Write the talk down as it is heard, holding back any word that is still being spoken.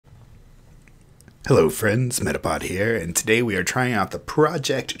Hello friends, Metapod here, and today we are trying out the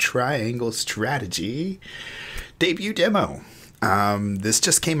Project Triangle Strategy debut demo. This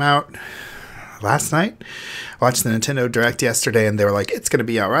just came out last night. I watched the Nintendo Direct yesterday and they were like, it's going to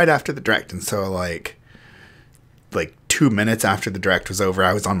be out right after the Direct, and so like 2 minutes after the Direct was over,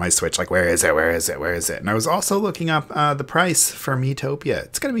 I was on my Switch like, where is it? And I was also looking up the price for Miitopia.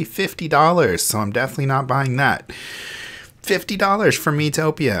 It's going to be $50, so I'm definitely not buying that. $50 for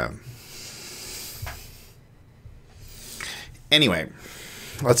Miitopia. Anyway,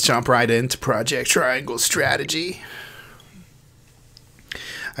 let's jump right into Project Triangle Strategy.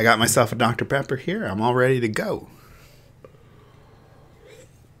 I got myself a Dr. Pepper here. I'm all ready to go.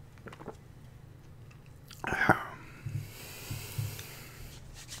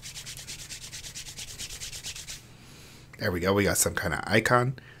 There we go. We got some kind of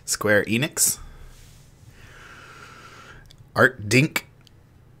icon. Square Enix. Art Dink.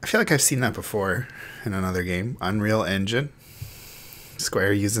 I feel like I've seen that before in another game. Unreal Engine.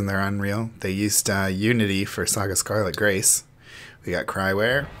 Square using their Unreal. They used Unity for Saga Scarlet Grace. We got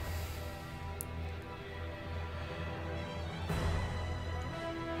Cryware.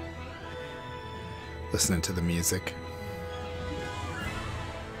 Listening to the music.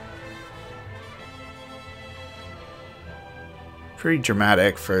 Pretty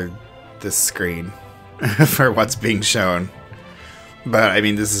dramatic for this screen, for what's being shown. But, I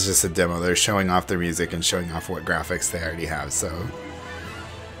mean, this is just a demo. They're showing off their music and showing off what graphics they already have, so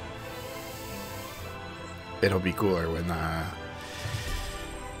it'll be cooler when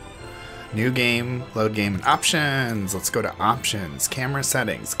new game, load game, and options. Let's go to options. Camera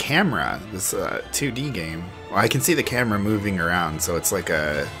settings. Camera. This is a 2D game. Well, I can see the camera moving around, so it's like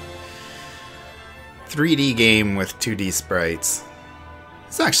a 3D game with 2D sprites.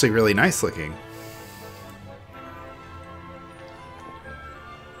 It's actually really nice looking.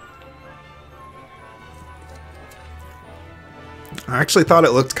 I actually thought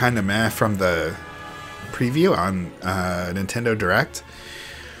it looked kind of meh from the preview on Nintendo Direct,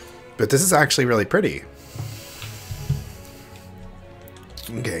 but this is actually really pretty.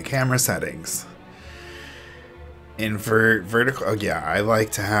 Okay, camera settings. Invert vertical. Oh yeah, I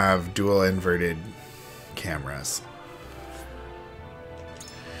like to have dual inverted cameras.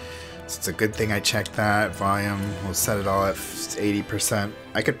 So it's a good thing I checked that. Volume, we'll set it all at 80%.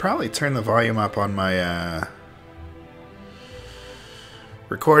 I could probably turn the volume up on my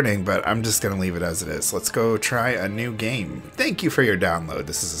recording, but I'm just going to leave it as it is. Let's go try a new game. Thank you for your download.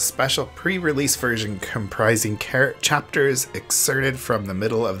 This is a special pre-release version comprising chapters excerpted from the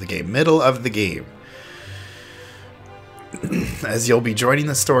middle of the game. As you'll be joining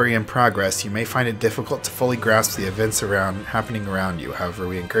the story in progress, you may find it difficult to fully grasp the events happening around you. However,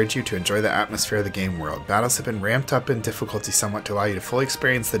 we encourage you to enjoy the atmosphere of the game world. Battles have been ramped up in difficulty somewhat to allow you to fully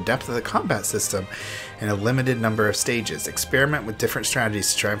experience the depth of the combat system in a limited number of stages. Experiment with different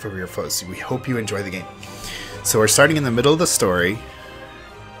strategies to triumph over your foes. We hope you enjoy the game. So we're starting in the middle of the story,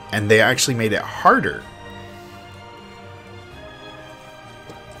 and they actually made it harder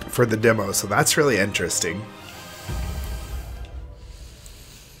for the demo, so that's really interesting.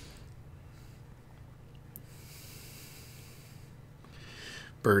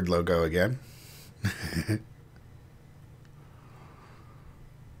 Bird logo again.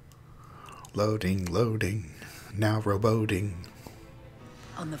 Loading. Now roboting.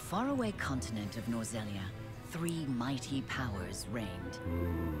 On the faraway continent of Norzelia, 3 mighty powers reigned.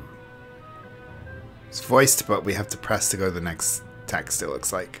 Ooh. It's voiced, but we have to press to go to the next text, it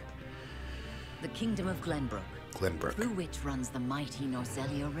looks like. The kingdom of Glenbrook, through which runs the mighty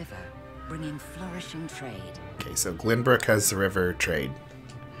Norzelia River, bringing flourishing trade. Okay, so Glenbrook has the river trade.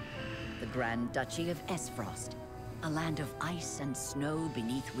 The Grand Duchy of Esfrost, a land of ice and snow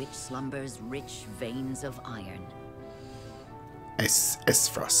beneath which slumbers rich veins of iron.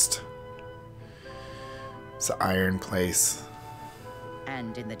 Esfrost. It's an iron place.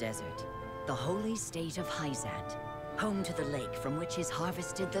 And in the desert, the holy state of Hyzant, home to the lake from which is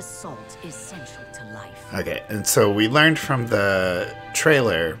harvested the salt essential to life. Okay, and so we learned from the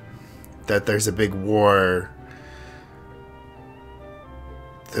trailer that there's a big war,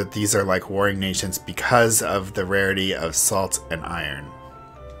 that these are like warring nations because of the rarity of salt and iron.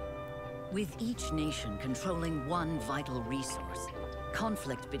 With each nation controlling one vital resource,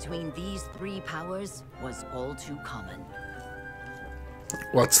 conflict between these 3 powers was all too common.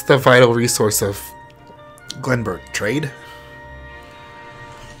 What's the vital resource of Glenbrook? Trade?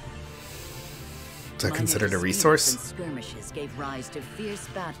 Is that considered a resource? And skirmishes gave rise to fierce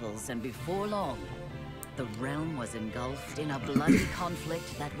battles, and before long, the realm was engulfed in a bloody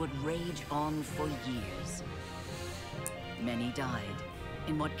conflict that would rage on for years. Many died,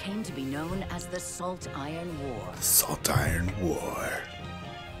 in what came to be known as the Salt Iron War. The Salt Iron War.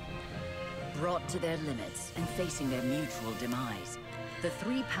 Brought to their limits and facing their mutual demise, the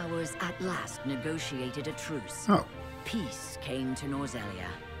three powers at last negotiated a truce. Oh. Peace came to Norzelia,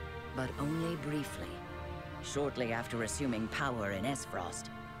 but only briefly. Shortly after assuming power in Esfrost,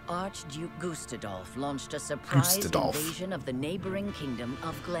 Archduke Gustadolf launched a surprise invasion of the neighboring kingdom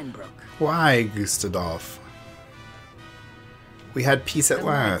of Glenbrook. Why Gustadolf? We had peace at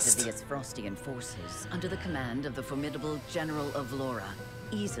last. The Esfrostian forces, under the command of the formidable General of Laura,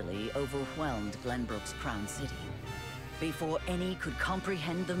 easily overwhelmed Glenbrook's crown city. Before any could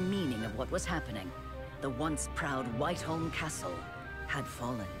comprehend the meaning of what was happening, the once proud Whiteholm Castle had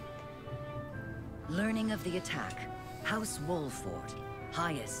fallen. Learning of the attack, House Wolford,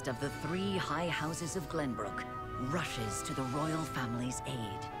 highest of the three high houses of Glenbrook, rushes to the royal family's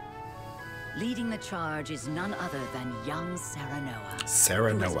aid. Leading the charge is none other than young Serenoa.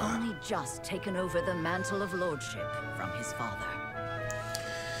 Serenoa. Who has only just taken over the mantle of lordship from his father.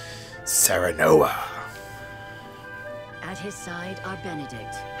 Serenoa. At his side are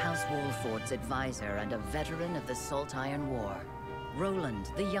Benedict, House Wolford's advisor and a veteran of the Salt Iron War. Roland,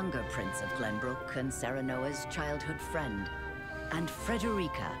 the younger prince of Glenbrook and Serenoa's childhood friend. And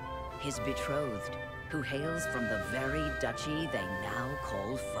Frederica, his betrothed, who hails from the very duchy they now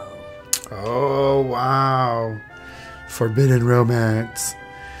call foe. Oh, wow. Forbidden romance.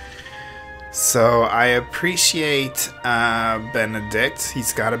 So I appreciate Benedict.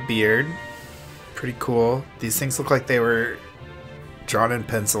 He's got a beard. Pretty cool. These things look like they were drawn in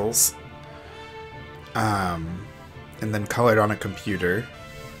pencils. And then colored on a computer,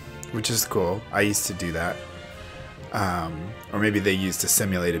 which is cool. I used to do that. Or maybe they used a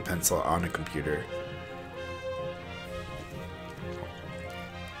simulated pencil on a computer.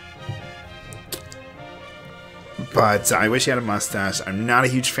 But I wish he had a mustache. I'm not a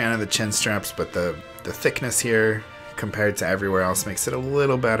huge fan of the chin straps, but the thickness here compared to everywhere else makes it a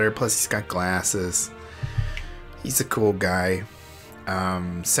little better. Plus he's got glasses. He's a cool guy.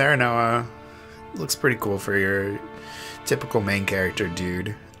 Serenoa looks pretty cool for your typical main character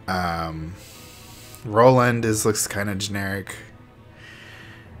dude. Roland looks kind of generic.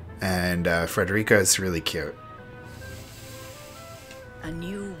 And Frederica is really cute. A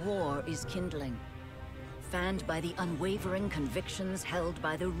new war is kindling, fanned by the unwavering convictions held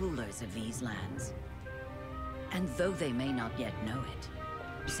by the rulers of these lands. And though they may not yet know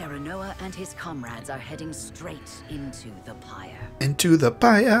it, Serenoa and his comrades are heading straight into the pyre. Into the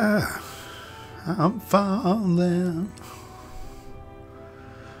pyre, I'm falling.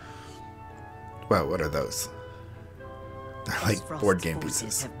 Well, what are those? They're like board game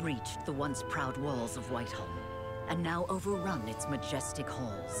pieces. Have breached the once proud walls of Whiteholm, and now overrun its majestic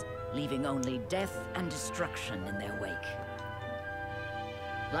halls, leaving only death and destruction in their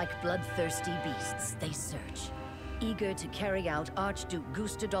wake. Like bloodthirsty beasts, they search, eager to carry out Archduke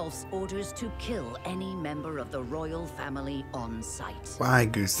Gustadolf's orders to kill any member of the royal family on sight. Why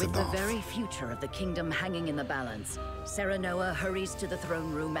Gustadolf? With the very future of the kingdom hanging in the balance, Serenoa hurries to the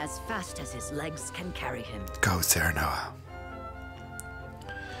throne room as fast as his legs can carry him. Go, Serenoa.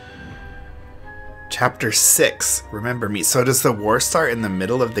 Chapter 6. Remember me. So does the war start in the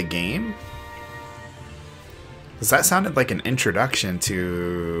middle of the game? Because that sounded like an introduction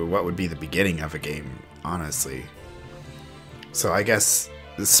to what would be the beginning of a game, honestly. So I guess,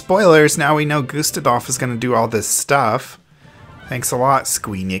 spoilers, now we know Gustadolf is going to do all this stuff. Thanks a lot,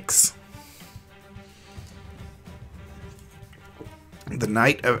 Squeenix. The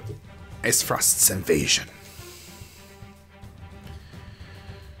night of Esfrost's invasion.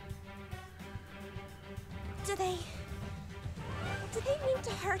 Do they mean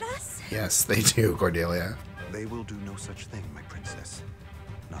to hurt us? Yes, they do, Cordelia. They will do no such thing, my princess.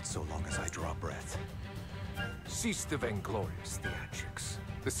 Not so long as I draw breath. Cease the vainglorious theatrics.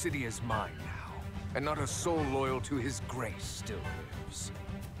 The city is mine now, and not a soul loyal to his grace still lives.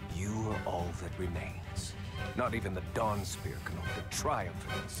 You are all that remains. Not even the Dawnspear can hope to triumph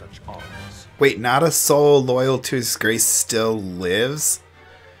in such arms. Wait, not a soul loyal to his grace still lives?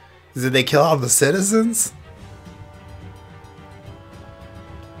 Did they kill all the citizens?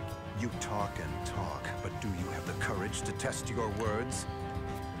 You talk and talk, but do you have the courage to test your words?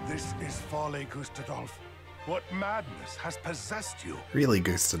 This is folly, Gustadolf. What madness has possessed you? Really,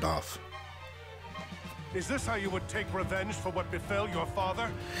 Gustadolf. Is this how you would take revenge for what befell your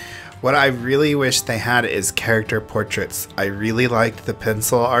father? What I really wish they had is character portraits. I really liked the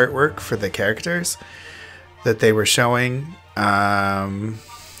pencil artwork for the characters that they were showing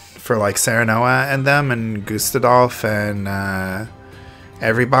for like Serenoa and them and Gustadolf and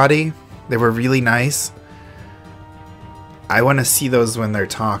everybody. They were really nice. I want to see those when they're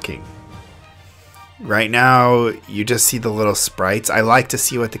talking. Right now, you just see the little sprites. I like to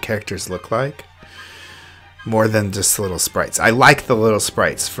see what the characters look like more than just the little sprites. I like the little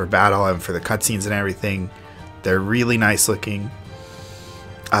sprites for battle and for the cutscenes and everything. They're really nice looking.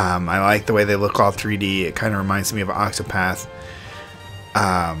 I like the way they look all 3D. It kind of reminds me of Octopath.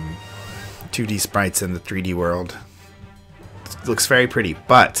 2D sprites in the 3D world. It looks very pretty,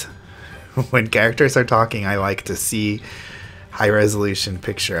 but when characters are talking, I like to see high resolution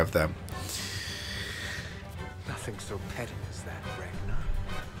picture of them. Nothing so petty as that, Ragnar.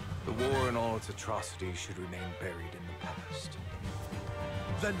 The war and all its atrocities should remain buried in the past.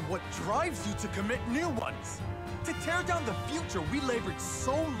 Then what drives you to commit new ones? To tear down the future we labored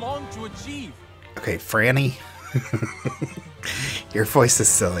so long to achieve? Okay, Franny. Your voice is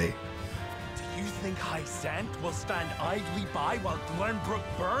silly. Do you think Hyacinth will stand idly by while Glenbrook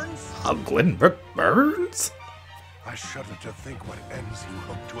burns? Glenbrook burns? I shudder to think what ends you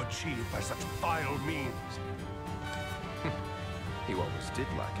hope to achieve by such vile means. You always did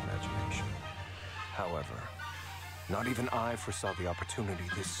lack imagination. However, not even I foresaw the opportunity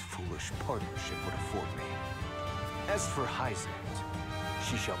this foolish partnership would afford me. As for Hyacinth,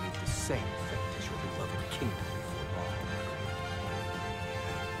 she shall meet the same fate as your beloved kingdom before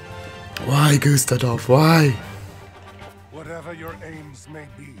long. Why, Gustadolf? Why? Whatever your aims may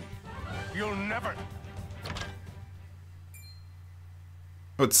be, you'll never...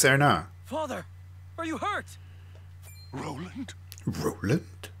 What's Serna? Father, are you hurt? Roland?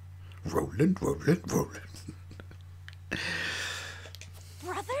 Roland? Roland?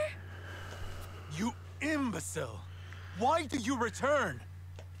 Brother? You imbecile! Why do you return?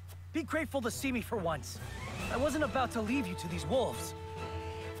 Be grateful to see me for once. I wasn't about to leave you to these wolves.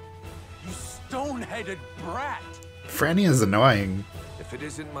 You stone-headed brat! Franny is annoying. If it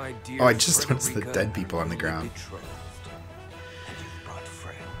isn't my dear Oh, I just noticed the Frederica, dead people on the newly ground. betrothed, and you've brought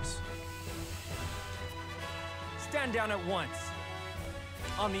friends. Stand down at once.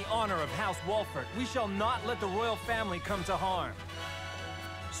 On the honor of House Walford, we shall not let the royal family come to harm.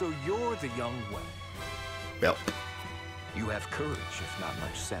 So you're the young one. Well, You have courage, if not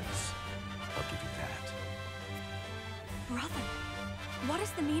much sense. I'll give you that. Brother, what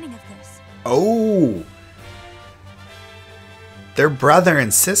is the meaning of this? oh, they're brother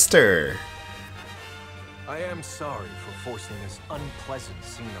and sister. I am sorry for forcing this unpleasant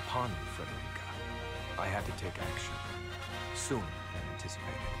scene upon you, Frederica. I had to take action. Sooner than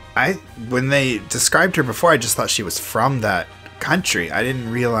anticipated. When they described her before, I just thought she was from that country. I didn't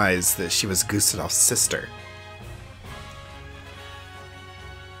realize that she was Gustadolf's sister.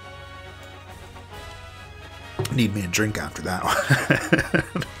 Need me a drink after that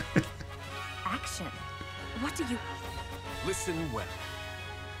one. Action. What do you... Listen well.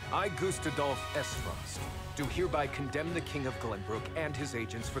 I, Gustadolf Esfrost, do hereby condemn the King of Glenbrook and his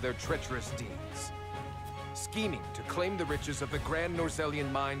agents for their treacherous deeds. Scheming to claim the riches of the Grand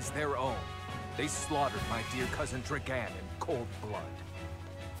Norzelian mines their own, they slaughtered my dear cousin Dragan in cold blood.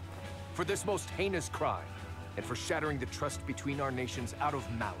 For this most heinous crime, and for shattering the trust between our nations out of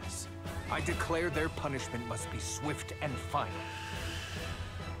malice, I declare their punishment must be swift and final.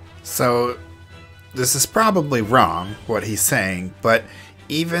 So, this is probably wrong, what he's saying, but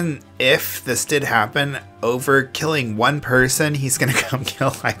even if this did happen, over killing one person, he's gonna come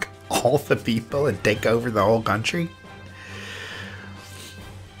kill, like, all the people and take over the whole country?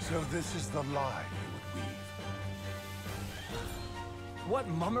 So this is the lie you would weave. What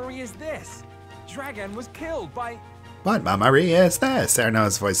mummery is this? Dragan was killed by... What mummery is this?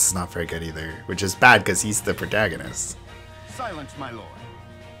 Serno's voice is not very good either, which is bad because he's the protagonist. Silence, my lord.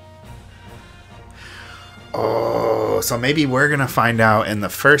 Oh, so maybe we're gonna find out in the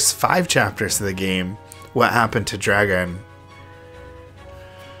first 5 chapters of the game what happened to Dragan.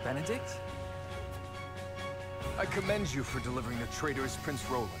 Benedict? I commend you for delivering the traitorous Prince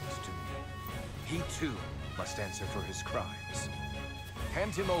Roland to me. He too must answer for his crimes.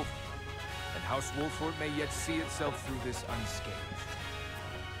 Hand him over, and House Wolford may yet see itself through this unscathed.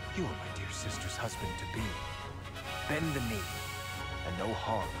 You are my dear sister's husband-to-be. Bend the knee, and no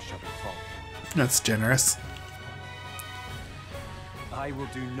harm shall befall you. That's generous. I will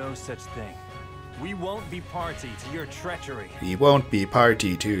do no such thing. We won't be party to your treachery. We won't be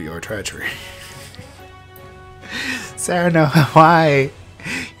party to your treachery. Serno, why?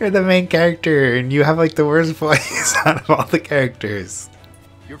 You're the main character, and you have like the worst voice out of all the characters.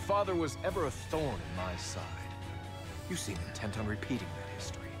 Your father was ever a thorn in my side. You seem intent on repeating that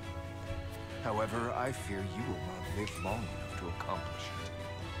history. However, I fear you will not live long enough to accomplish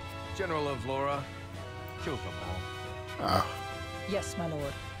it. General of Laura, kill them all. Oh, Yes, my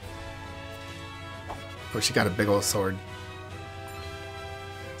lord. she got a big old sword.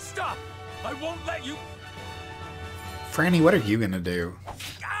 Stop! I won't let you... Franny, what are you gonna do?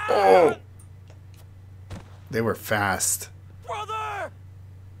 Oh! They were fast. Brother!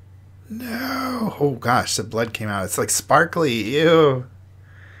 No! Oh gosh, the blood came out. It's like sparkly. Ew.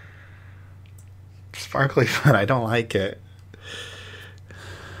 Sparkly blood. I don't like it.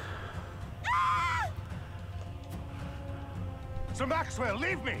 Sir Maxwell,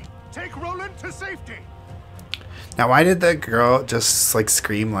 leave me! Take Roland to safety! Now, why did the girl just like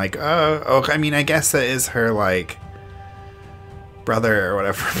scream like, oh, I mean, I guess that is her like brother or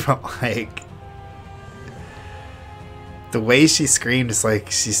whatever, but like the way she screamed is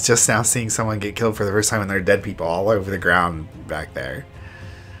like she's just now seeing someone get killed for the first time and there are dead people all over the ground back there.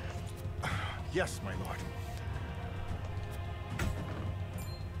 Yes, my lord.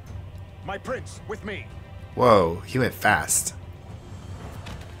 My prince, with me. Whoa, he went fast.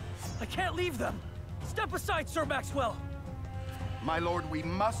 I can't leave them! Step aside, Sir Maxwell! My lord, we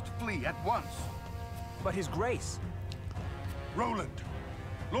must flee at once. But his grace... Roland,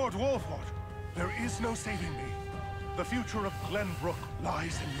 Lord Wolford, there is no saving me. The future of Glenbrook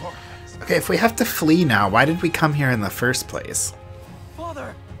lies in your hands. Okay, if we have to flee now, why did we come here in the first place?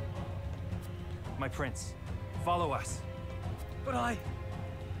 Father! My prince, follow us. But I...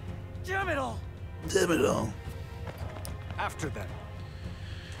 Damn it all! Damn it all. After them.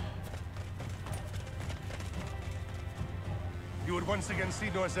 You would once again see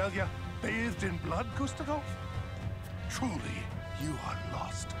Norzelia bathed in blood, Gustadolf? Truly, you are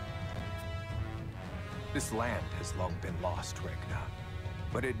lost. This land has long been lost, Regna.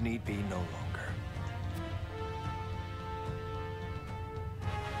 But it need be no longer.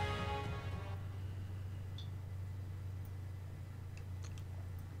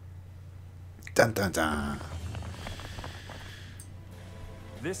 Dun dun dun.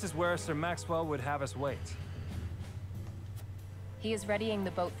 This is where Sir Maxwell would have us wait. He is readying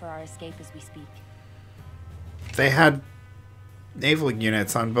the boat for our escape as we speak. They had naval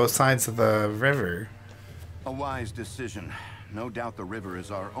units on both sides of the river. A wise decision. No doubt the river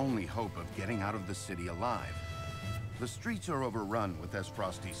is our only hope of getting out of the city alive. The streets are overrun with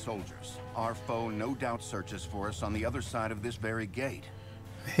Esfrosti soldiers. Our foe no doubt searches for us on the other side of this very gate.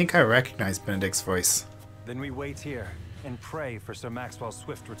 I think I recognize Benedict's voice. Then we wait here and pray for Sir Maxwell's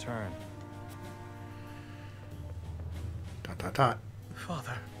swift return. Dot dot dot.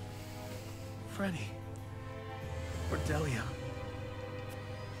 Father... Franny... Cordelia...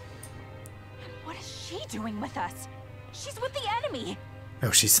 What is she doing with us? She's with the enemy!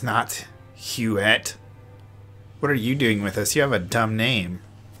 No, she's not. Huette. What are you doing with us? You have a dumb name.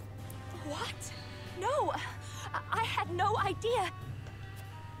 What? No! I had no idea!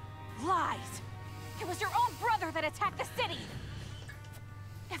 Lies! It was your own brother that attacked the city!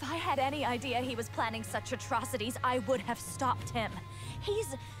 If I had any idea he was planning such atrocities, I would have stopped him.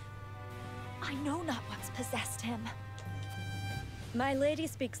 I know not what's possessed him. My lady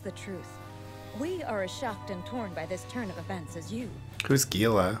speaks the truth. We are as shocked and torn by this turn of events as you. Who's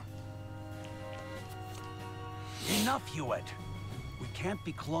Gila? Enough, Hewitt. We can't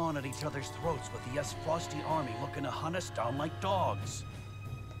be clawing at each other's throats with the Esfrosti army looking to hunt us down like dogs.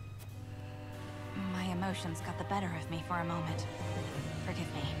 My emotions got the better of me for a moment.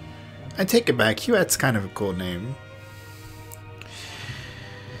 Forgive me. I take it back. Huette's kind of a cool name.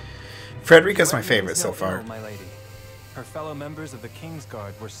 Frederica's my favorite so far. My lady. Her fellow members of the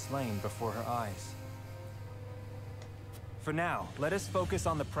Kingsguard were slain before her eyes. For now, let us focus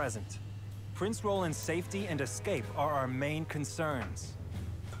on the present. Prince Roland's safety and escape are our main concerns.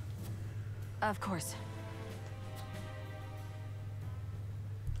 Of course.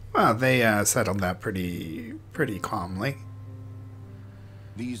 Well, they settled that pretty calmly.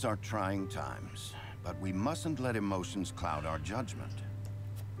 These are trying times, but we mustn't let emotions cloud our judgment.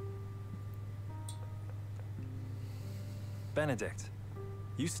 Benedict,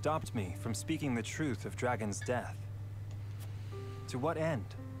 you stopped me from speaking the truth of Dragon's death. To what end?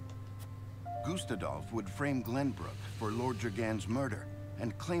 Gustadolf would frame Glenbrook for Lord Dragan's murder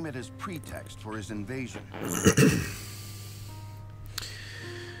and claim it as pretext for his invasion.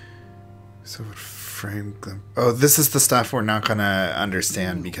 So frame Glen... Oh, this is the stuff we're not gonna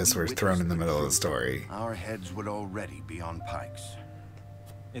understand because we're thrown in the middle of the story. Our heads would already be on pikes.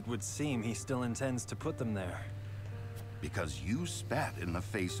 It would seem he still intends to put them there. Because you spat in the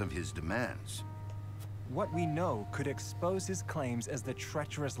face of his demands. What we know could expose his claims as the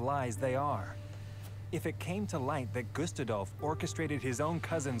treacherous lies they are. If it came to light that Gustadolf orchestrated his own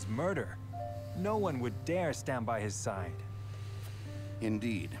cousin's murder, no one would dare stand by his side.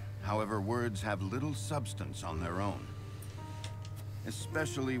 Indeed. However, words have little substance on their own.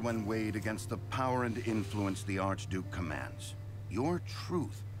 Especially when weighed against the power and influence the Archduke commands. Your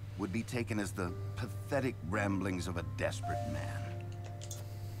truth would be taken as the pathetic ramblings of a desperate man.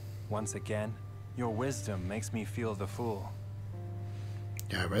 Once again, your wisdom makes me feel the fool.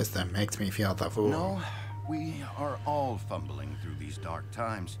 Your wisdom makes me feel the fool. No, we are all fumbling through these dark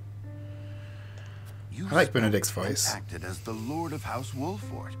times. You I like Benedict's voice. Acted as the Lord of House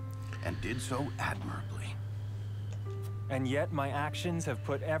Wolford, and did so admirably. And yet my actions have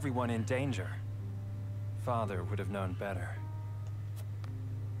put everyone in danger. Father would have known better.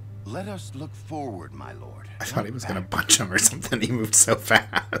 Let us look forward, my lord. I thought he was going to punch him or something. He moved so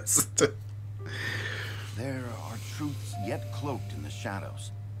fast. There are truths yet cloaked in the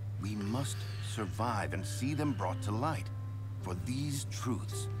shadows. We must survive and see them brought to light. For these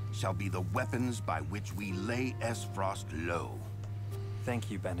truths shall be the weapons by which we lay Esfrost low.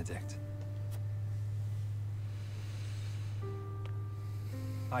 Thank you, Benedict.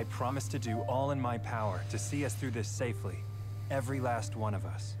 I promise to do all in my power to see us through this safely. Every last one of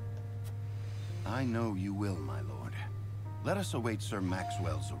us. I know you will, my lord. Let us await Sir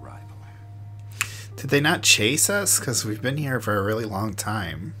Maxwell's arrival. Did they not chase us? Because we've been here for a really long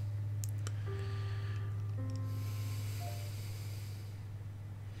time.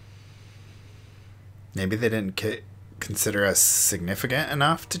 Maybe they didn't consider us significant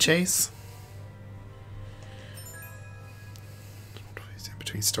enough to chase? In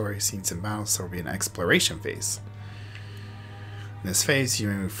between story scenes and battles, there will be an exploration phase. In this phase, you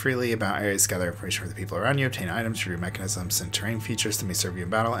move freely about areas, gather information for the people around you, obtain items, review mechanisms and terrain features that may serve you in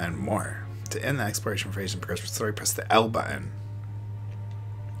battle, and more. To end the exploration phase and progress for the story, press the L button.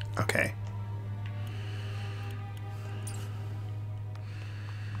 Okay.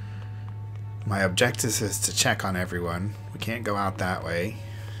 My objective is to check on everyone. We can't go out that way.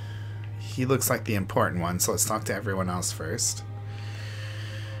 He looks like the important one, so let's talk to everyone else first.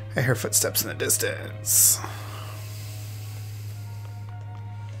 I hear footsteps in the distance.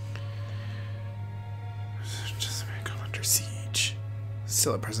 Just come under siege.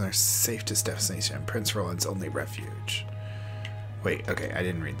 Still a prisoner, safest destination. Prince Roland's only refuge. Wait, okay, I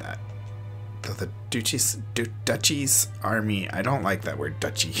didn't read that. Though the duchy's army, I don't like that word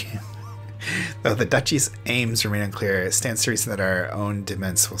duchy. Though the duchy's aims remain unclear, it stands to reason that our own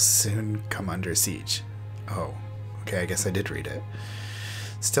demesnes will soon come under siege. Oh, okay, I guess I did read it.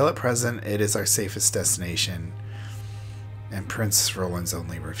 Still at present, it is our safest destination and Prince Roland's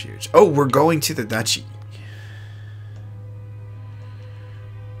only refuge. Oh, we're going to the duchy.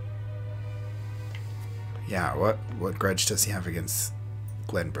 Yeah, what grudge does he have against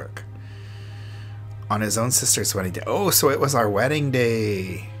Glenbrook? On his own sister's wedding day. Oh, so it was our wedding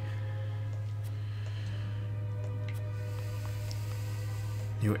day.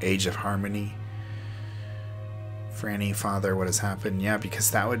 New Age of Harmony. Franny, father, what has happened? Yeah,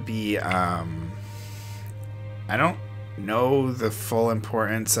 because that would be, I don't know the full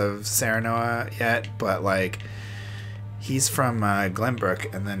importance of Serenoa yet, but, like, he's from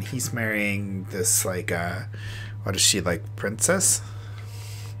Glenbrook, and then he's marrying this, like, what is she, like, princess?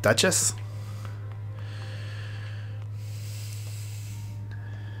 Duchess?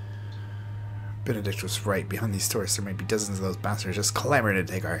 Benedict was right. Behind these doors, there might be dozens of those bastards just clamoring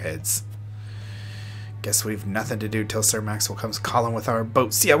to take our heads. Guess we've nothing to do till Sir Maxwell comes calling with our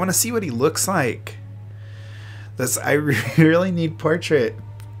boat. See, I want to see what he looks like. I really need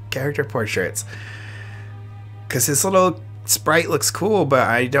character portraits. Because his little sprite looks cool, but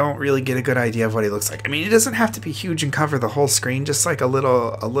I don't really get a good idea of what he looks like. I mean, it doesn't have to be huge and cover the whole screen. Just like a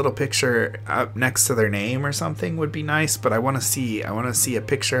little picture up next to their name or something would be nice. But I want to see a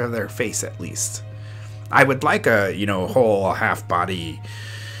picture of their face at least. I would like a whole half body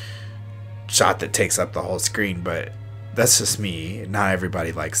shot that takes up the whole screen, but that's just me. Not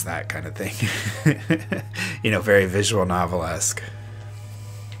everybody likes that kind of thing. Very visual novel-esque.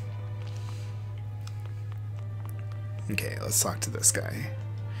 Okay, let's talk to this guy.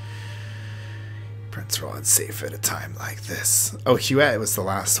 Prince Roland's safe at a time like this. Oh, Huet was the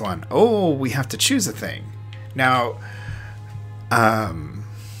last one. Oh, we have to choose a thing. Now,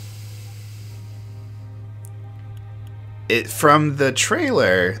 from the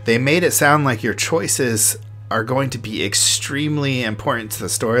trailer, they made it sound like your choices are going to be extremely important to the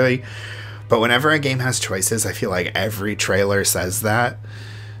story. But whenever a game has choices, I feel like every trailer says that.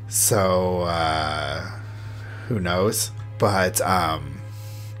 So, who knows? But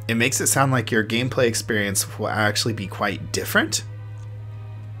it makes it sound like your gameplay experience will actually be quite different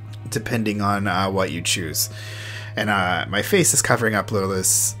depending on what you choose. And my face is covering up a little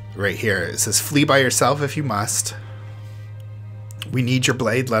this right here. It says, "Flee by yourself if you must. We need your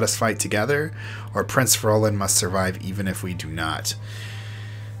blade, let us fight together, or Prince Roland must survive even if we do not."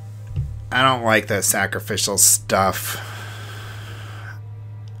 I don't like that sacrificial stuff.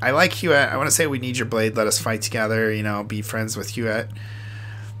 I like Huet. I want to say we need your blade. Let us fight together. You know, be friends with Huet.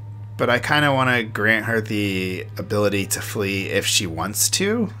 But I kind of want to grant her the ability to flee if she wants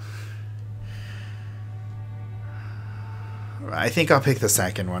to. I think I'll pick the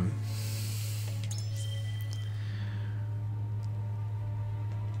second one.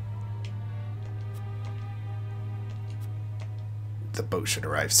 The boat should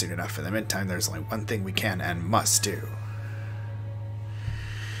arrive soon enough. In the meantime, there's only one thing we can and must do.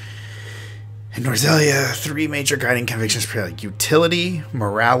 In Norzelia, 3 major guiding convictions prevail: utility,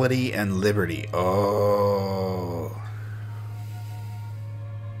 morality, and liberty. Oh.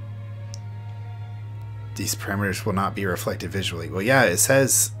 These parameters will not be reflected visually. Well, yeah, it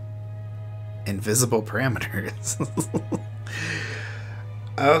says invisible parameters.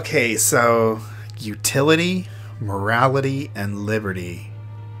 Okay, so utility, morality, and liberty.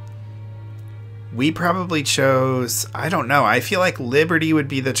 We probably chose... I don't know. I feel like liberty would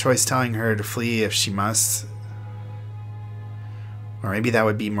be the choice, telling her to flee if she must. Or maybe that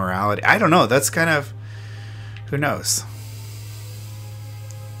would be morality. I don't know. That's kind of... Who knows?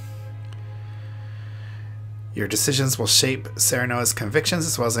 Your decisions will shape Serenoa's convictions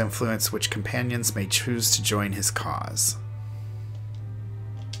as well as influence which companions may choose to join his cause.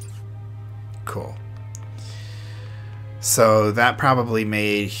 Cool. So that probably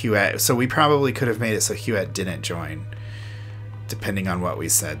made Huet... So we probably could have made it so Huet didn't join, depending on what we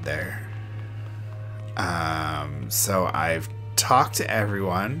said there. So I've talked to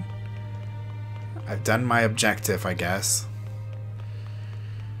everyone. I've done my objective, I guess.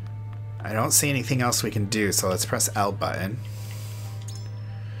 I don't see anything else we can do, so let's press L button.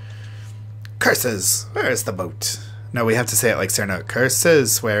 Curses! Where is the boat? No, we have to say it like Serenoa.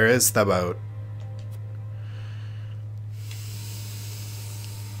 Curses! Where is the boat?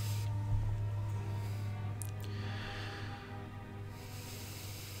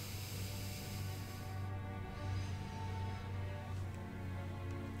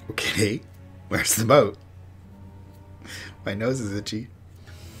 Okay, where's the boat? My nose is itchy.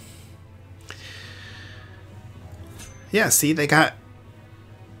 Yeah, see, they got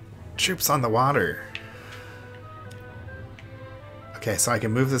troops on the water. Okay, so I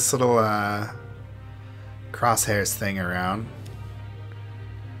can move this little crosshairs thing around.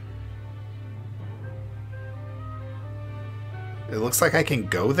 It looks like I can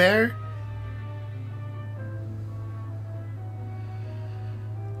go there.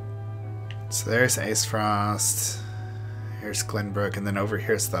 So there's Aesfrost. Here's Glenbrook, and then over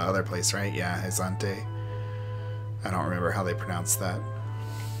here's the other place, right? Yeah, Izante. I don't remember how they pronounce that.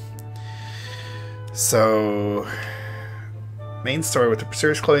 So, main story: with the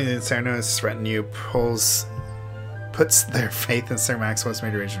pursuers clothing in Serenoa's retinue, puts their faith in Sir Maximus,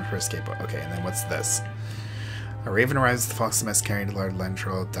 made arrangements for escape. Okay, and then what's this? A raven arrives with the Fox Mess carrying Lord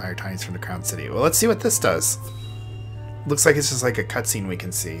Lendril dire tidings from the Crown City. Well, let's see what this does. Looks like it's just like a cutscene we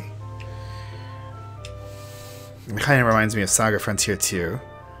can see. It kind of reminds me of Saga Frontier 2.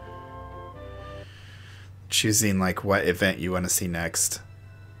 Choosing like what event you want to see next.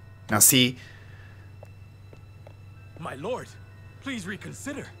 Now see, my lord, please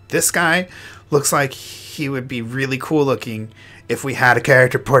reconsider. This guy looks like he would be really cool looking if we had a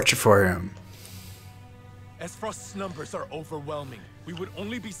character portrait for him. Aesfrost's numbers are overwhelming. We would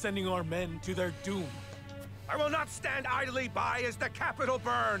only be sending our men to their doom. I will not stand idly by as the capital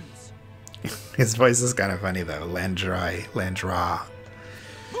burns. His voice is kind of funny though. Landra.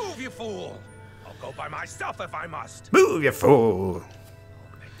 Move, you fool! I'll go by myself if I must. Move, you fool!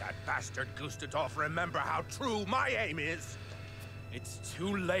 Make that bastard Gustadolf remember how true my aim is. It's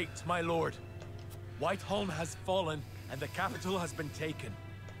too late, my lord. Whiteholm has fallen, and the capital has been taken.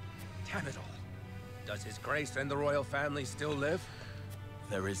 Damn it all. Does His Grace and the royal family still live?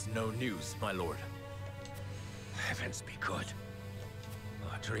 There is no news, my lord. Heavens be good.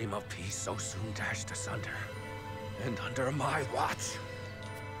 A dream of peace so soon dashed asunder. And under my watch.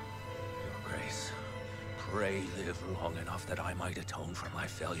 Your Grace, pray live long enough that I might atone for my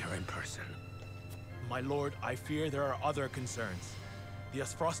failure in person. My lord, I fear there are other concerns. The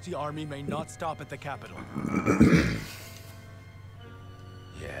Aesfrosti army may not stop at the capital.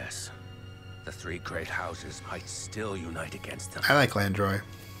 Yes. The 3 great houses might still unite against them. I like Landroy.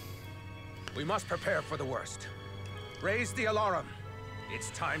 We must prepare for the worst. Raise the alarum. It's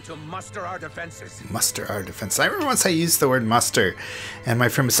time to muster our defenses. Muster our defense. I remember once I used the word muster, and my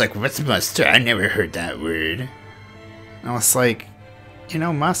friend was like, "What's muster? I never heard that word." And I was like, "You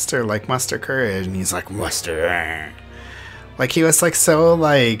know, muster, like muster courage." And he's like, "Muster." Like he was like so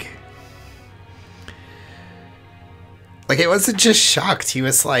like it wasn't just shocked. He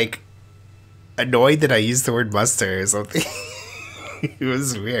was like annoyed that I used the word muster or something. It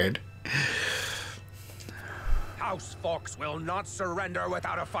was weird. House Fox will not surrender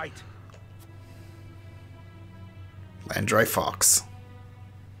without a fight. Landroy Fox.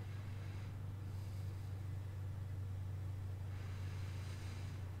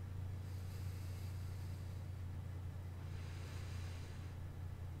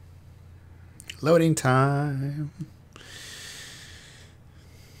 Loading time.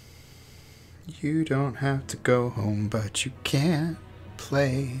 You don't have to go home, but you can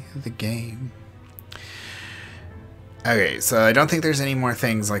play the game. Okay, so I don't think there's any more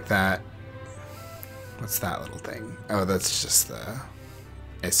things like that. What's that little thing? Oh, that's just the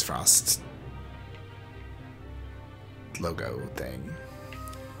Icefrost logo thing.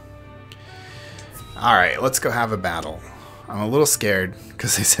 Alright, let's go have a battle. I'm a little scared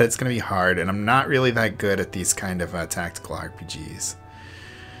because they said it's going to be hard, and I'm not really that good at these kind of tactical RPGs.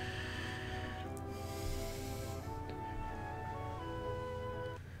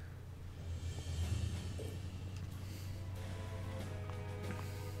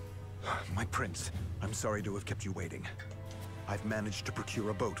 My prince, I'm sorry to have kept you waiting. I've managed to procure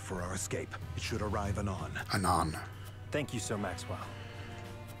a boat for our escape. It should arrive anon. Anon. Thank you, Sir Maxwell.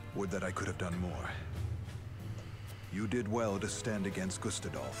 Would that I could have done more. You did well to stand against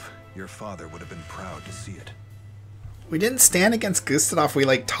Gustadolf. Your father would have been proud to see it. We didn't stand against Gustadolf. We,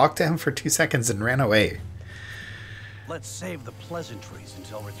 like, talked to him for 2 seconds and ran away. Let's save the pleasantries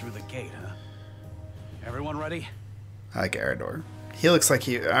until we're through the gate, huh? Everyone ready? I like Eredor. He looks like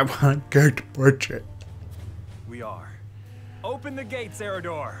he... I want to go to portrait. We are. Open the gates,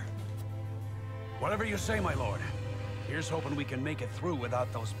 Eredor. Whatever you say, my lord. Here's hoping we can make it through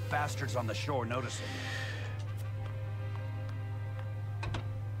without those bastards on the shore noticing.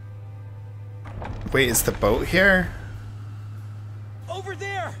 Wait, is the boat here? Over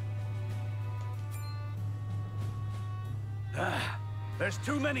there! There's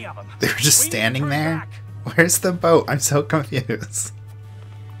too many of them. They were just standing there? Back. Where's the boat? I'm so confused.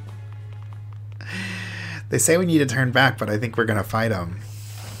 They say we need to turn back, but I think we're gonna fight them.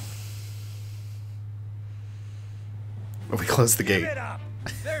 Oh, we closed the gate. Give it up.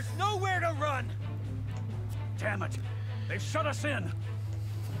 There's nowhere to run. Damn it! They've shut us in.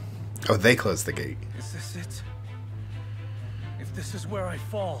 Oh, they closed the gate. Is this it? If this is where I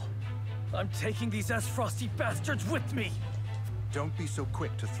fall, I'm taking these Frosty bastards with me. Don't be so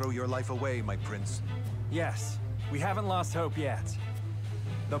quick to throw your life away, my prince. Yes, we haven't lost hope yet.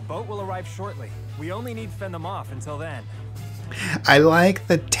 The boat will arrive shortly. We only need to fend them off until then. I like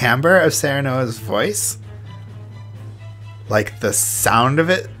the timbre of Serenoa's voice. Like, the sound of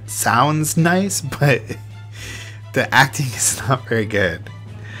it sounds nice, but the acting is not very good.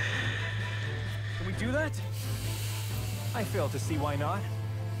 Can we do that? I fail to see why not.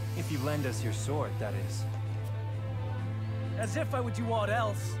 If you lend us your sword, that is. As if I would do aught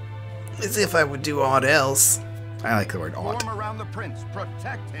else. As if I would do aught else. I like the word aught. Form around the prince.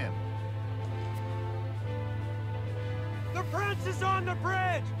 Protect him. The prince is on the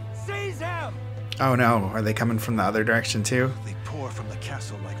bridge! Seize him! Oh no, are they coming from the other direction too? They pour from the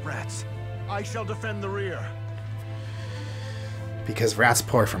castle like rats. I shall defend the rear. Because rats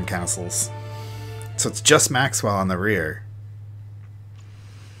pour from castles. So it's just Maxwell on the rear.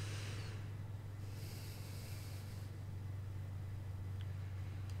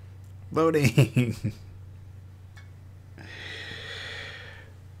 Loading.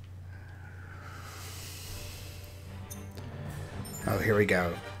 Oh, here we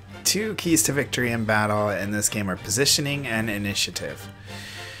go. 2 keys to victory in battle in this game are positioning and initiative.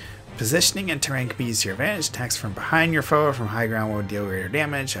 Positioning and terrain can be used to your advantage. Attacks from behind your foe or from high ground will deal greater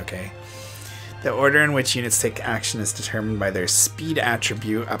damage. Okay. The order in which units take action is determined by their speed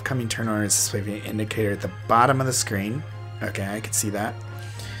attribute. Upcoming turn order is displayed via an indicator at the bottom of the screen. Okay, I can see that.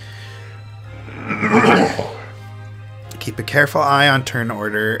 Keep a careful eye on turn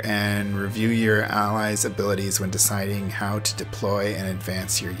order and review your allies' abilities when deciding how to deploy and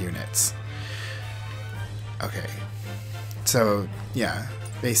advance your units. Okay. So, yeah,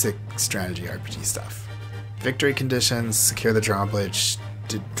 basic strategy RPG stuff. Victory conditions, secure the drawbridge,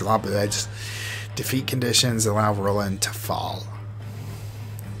 defeat conditions, allow Roland to fall.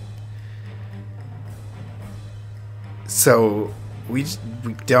 So, we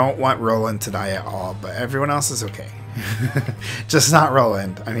don't want Roland to die at all, but everyone else is okay. Just not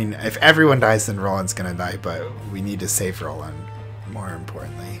Roland. I mean, if everyone dies, then Roland's gonna die, but we need to save Roland, more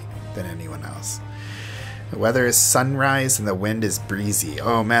importantly, than anyone else. The weather is sunrise and the wind is breezy.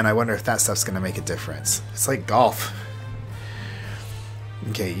 Oh man, I wonder if that stuff's gonna make a difference. It's like golf.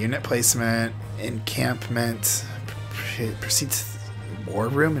 Okay, unit placement, encampment, proceed to the war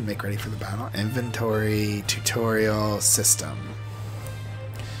room and make ready for the battle. Inventory, tutorial, system.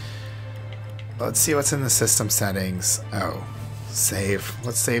 Let's see what's in the system settings. Oh, save.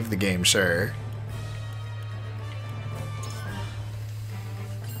 Let's save the game, sure.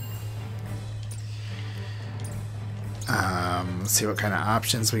 Let's see what kind of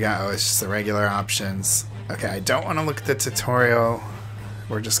options we got. Oh, it's just the regular options. Okay, I don't want to look at the tutorial.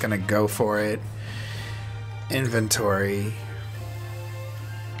 We're just going to go for it. Inventory.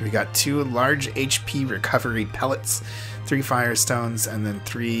 We got 2 large HP recovery pellets, 3 firestones, and then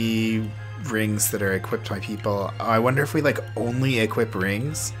 3 rings that are equipped by people. Oh, I wonder if we like only equip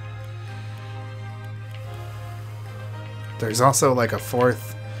rings. There's also like a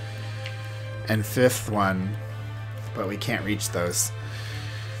 4th and 5th one, but we can't reach those.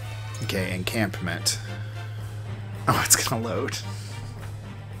 Okay, encampment. Oh, it's gonna load.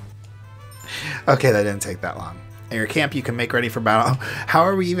 Okay, that didn't take that long. In your camp, you can make ready for battle. How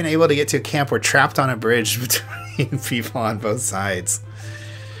are we even able to get to a camp? We're trapped on a bridge between people on both sides.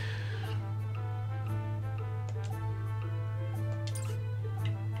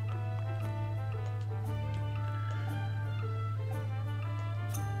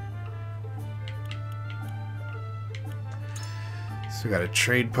 So we got a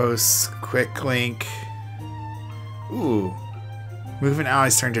trade post, quick link. Ooh. Movement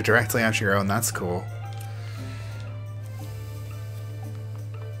allies turn to directly after your own. That's cool.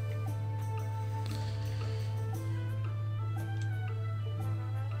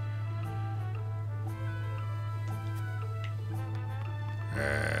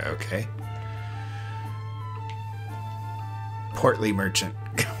 Okay. Portly merchant.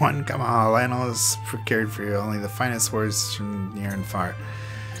 One, come on, Lionel is procured for you. Only the finest words from near and far.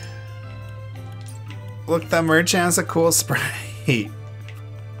 Look, the merchant has a cool sprite.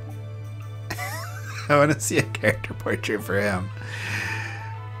 I want to see a character portrait for him.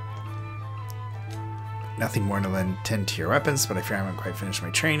 Nothing more than tend to your weapons, but I fear I haven't quite finished my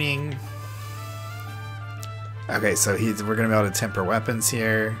training. Okay, so we're going to be able to temper weapons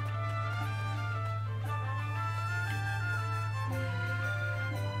here.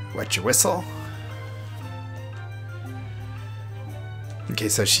 Wet your whistle. Okay,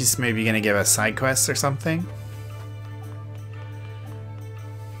 so she's maybe going to give us side quests or something.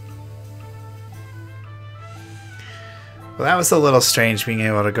 Well, that was a little strange being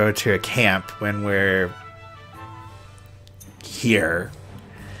able to go to a camp when we're here.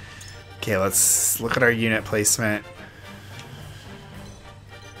 Okay, let's look at our unit placement.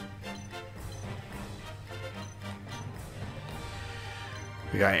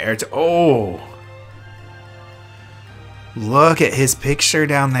 We got air to... Oh! Look at his picture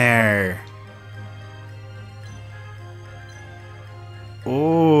down there.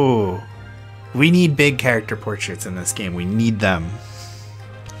 Oh! We need big character portraits in this game. We need them.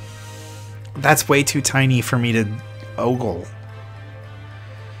 That's way too tiny for me to ogle.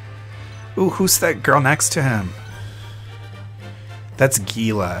 Ooh, who's that girl next to him? That's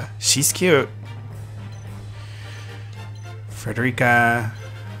Gila. She's cute. Frederica.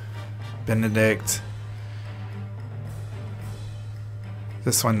 Benedict.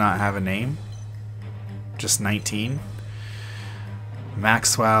 This one not have a name? Just 19.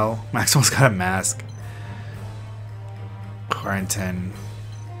 Maxwell. Maxwell's got a mask. Quarantine.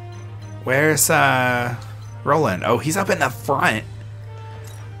 Where's Roland? Oh, he's up in the front.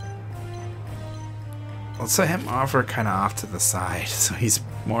 Let's set him over kind of off to the side so he's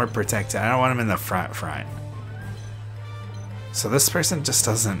more protected. I don't want him in the front. So this person just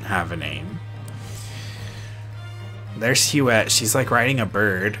doesn't have a name. There's Huette. She's like riding a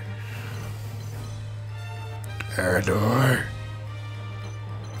bird. Erador.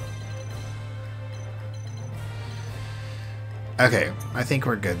 Okay, I think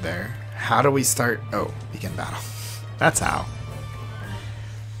we're good there. How do we start? Oh, begin battle. That's how.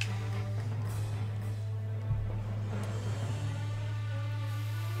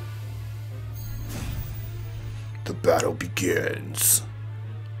 The battle begins.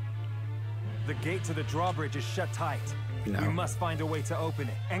 The gate to the drawbridge is shut tight. No. We must find a way to open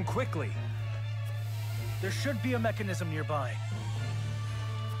it, and quickly. There should be a mechanism nearby.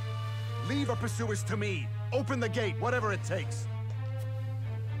 Leave our pursuers to me. Open the gate, whatever it takes.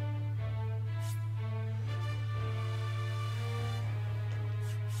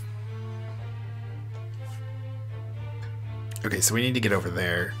 Okay, so we need to get over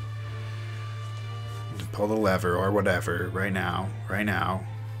there. To pull the lever or whatever right now. Right now.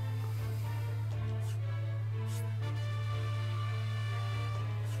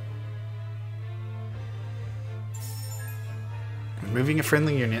 When moving a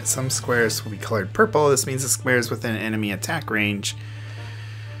friendly unit, some squares will be colored purple. This means the squares within enemy attack range.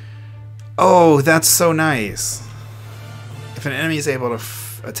 Oh, that's so nice. If an enemy is able to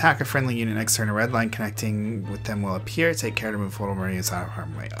attack a friendly unit next turn, a red line connecting with them will appear. Take care to move vulnerable Marines out of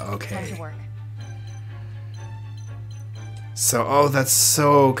harm's way. Okay. So, oh, that's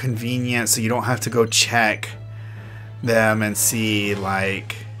so convenient. So you don't have to go check them and see,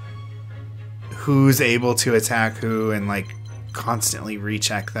 like, who's able to attack who and, like, constantly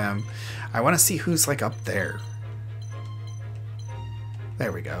recheck them. I want to see who's, like, up there.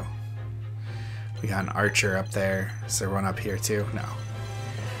 There we go. We got an archer up there. Is there one up here too? No.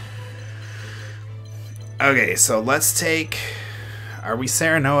 Okay, so let's take... Are we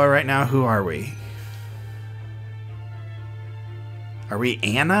Serenoa right now? Who are we? Are we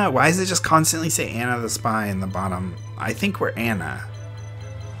Anna? Why does it just constantly say Anna the Spy in the bottom? I think we're Anna.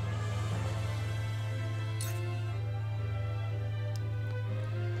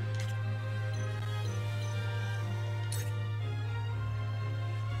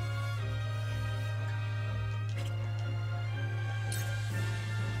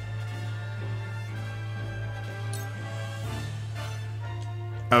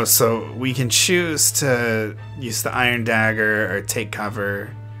 Oh, so we can choose to use the Iron Dagger or take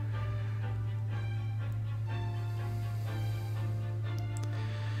cover.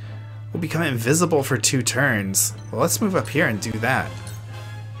 We'll become invisible for 2 turns. Well, let's move up here and do that.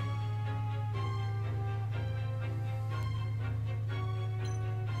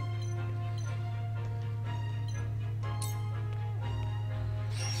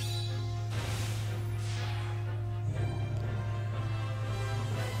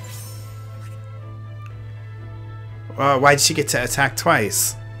 Why'd she get to attack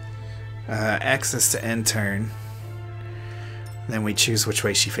twice? X is to end turn. Then we choose which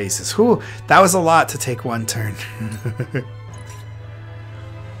way she faces. Whew, that was a lot to take 1 turn.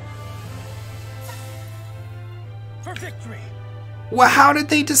 For victory! Well, how did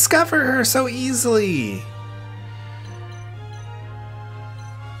they discover her so easily?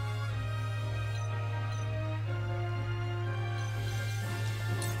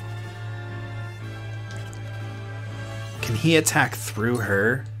 Can he attack through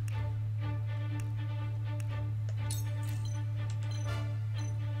her?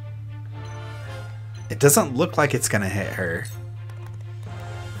 It doesn't look like it's gonna hit her.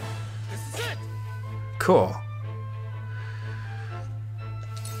 This is it. Cool.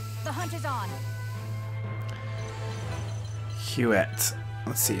 The hunt is on. Hewitt.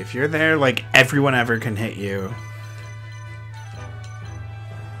 Let's see, if you're there, like, everyone ever can hit you.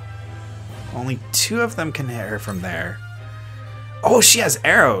 Only 2 of them can hit her from there. Oh, she has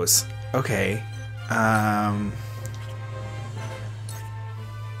arrows. Okay.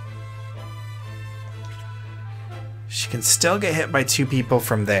 She can still get hit by 2 people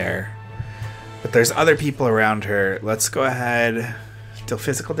from there. But there's other people around her. Let's go ahead. Deal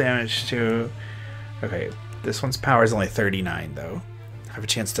physical damage to... Okay, this one's power is only 39, though. Have a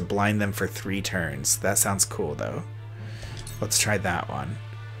chance to blind them for 3 turns. That sounds cool, though. Let's try that one.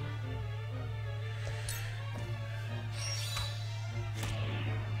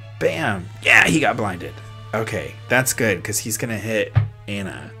 Bam! Yeah, he got blinded. Okay, that's good, because he's going to hit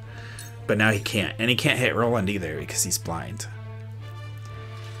Anna. But now he can't. And he can't hit Roland either, because he's blind.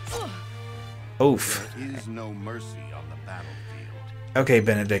 Oof. There is no mercy on the battlefield. Okay,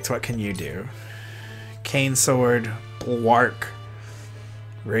 Benedict, what can you do? Cane Sword, Bulwark.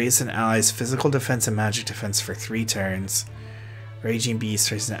 Raise an ally's physical defense and magic defense for 3 turns. Raging Beast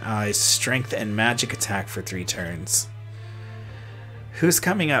raises an ally's strength and magic attack for 3 turns. Who's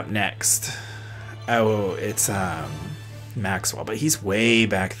coming up next? Oh, it's Maxwell, but he's way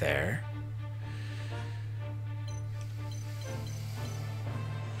back there.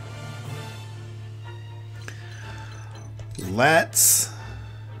 Let's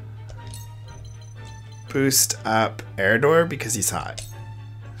boost up Eredor because he's hot.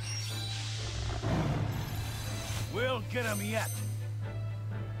 We'll get him yet.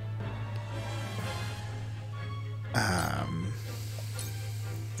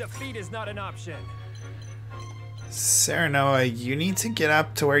 Defeat is not an option. Serenoa, you need to get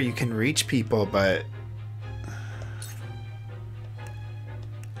up to where you can reach people, but...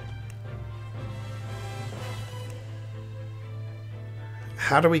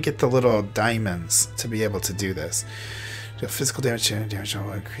 How do we get the little diamonds to be able to do this? The physical damage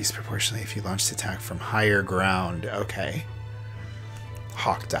will increase proportionally if you launch the attack from higher ground. Okay.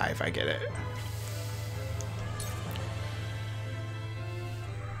 Hawk dive, I get it.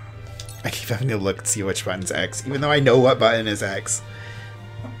 I keep having to look to see which button's X, even though I know what button is X.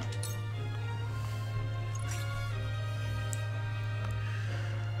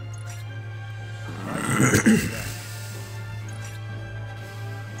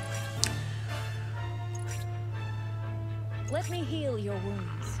 Let me heal your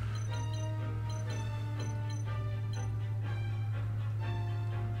wounds.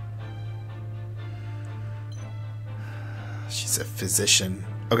 She's a physician.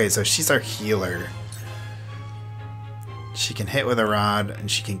 Okay, so she's our healer. She can hit with a rod,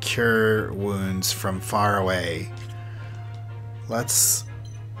 and she can cure wounds from far away. Let's...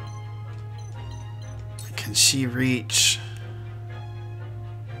 Can she reach...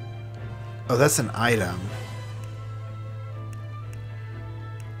 Oh, that's an item.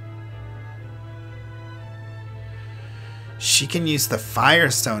 She can use the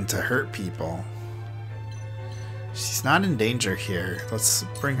Firestone to hurt people. She's not in danger here. Let's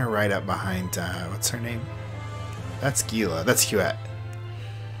bring her right up behind, what's her name? That's Gila. That's Huet.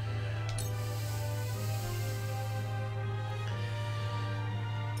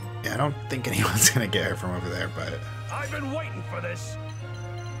 Yeah, I don't think anyone's gonna get her from over there, but... I've been waiting for this.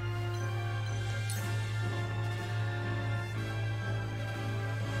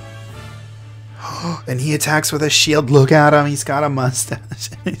 And he attacks with a shield. Look at him. He's got a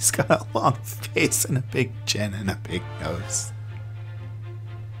mustache. He's got a long face and a big chin and a big nose.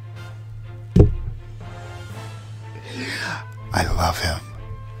 I love him.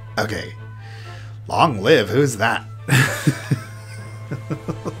 Okay. Long live. Who's that? I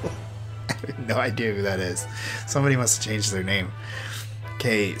have no idea who that is. Somebody must have changed their name.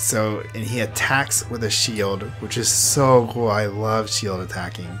 Okay, so, and he attacks with a shield, which is so cool. I love shield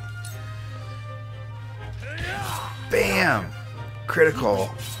attacking. Bam! Critical.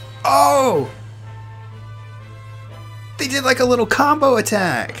 Oh! They did like a little combo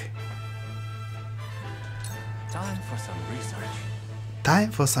attack. Time for some research.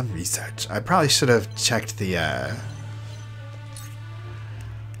 Time for some research. I probably should have checked the,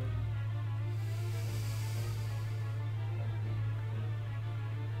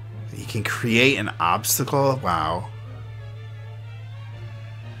 You can create an obstacle? Wow.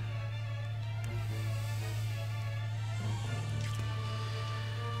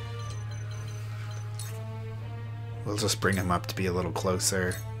 We'll just bring him up to be a little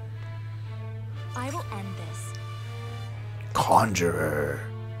closer. I will end this. Conjurer.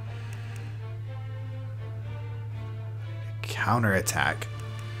 Counterattack.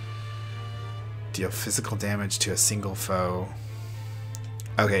 Deal physical damage to a single foe.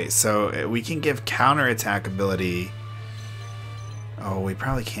 Okay, so we can give counterattack ability. Oh, we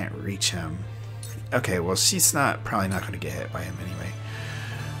probably can't reach him. Okay, well, she's probably not going to get hit by him anyway.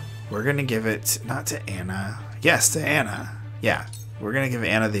 We're going to give it, not to Anna. Yes, to Anna. Yeah, we're going to give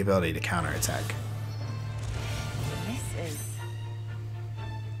Anna the ability to counterattack. This is...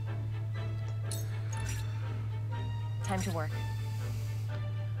 time to work.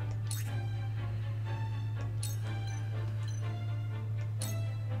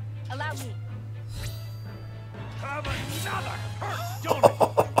 Allow me.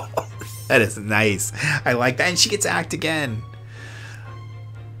 That is nice. I like that. And she gets act again.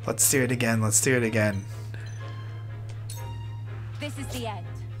 Let's do it again. Let's do it again. This is the end.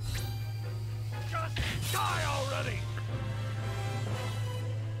 Just die already.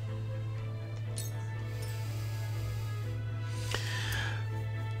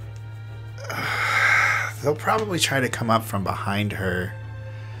 They'll probably try to come up from behind her.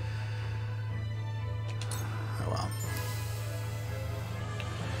 Oh well.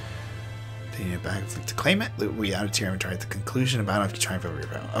 They need a bag to claim it. Loot we added to your inventory at the conclusion of battle if you try and over your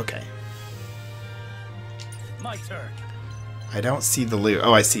battle. Okay. My turn. I don't see the loot.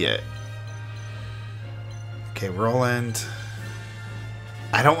 Oh, I see it. Okay, Roland.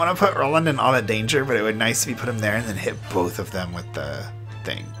 I don't want to put Roland in all that danger, but it would be nice if we put him there and then hit both of them with the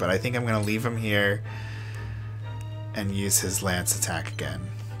thing. But I think I'm going to leave him here and use his lance attack again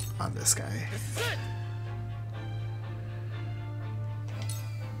on this guy.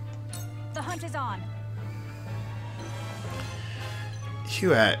 The hunt is on.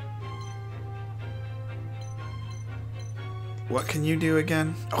 Huet. What can you do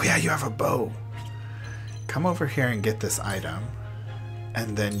again? Oh yeah, you have a bow. Come over here and get this item.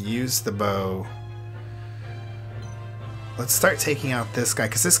 And then use the bow. Let's start taking out this guy,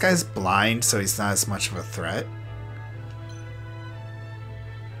 because this guy's blind, so he's not as much of a threat.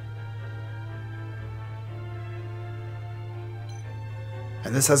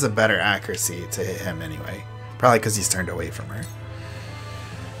 And this has a better accuracy to hit him anyway. Probably because he's turned away from her.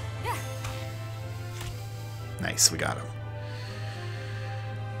 Nice, we got him.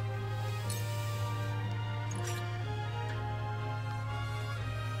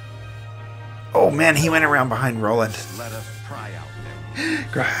 Oh man, he went around behind Roland. Let us pry out then.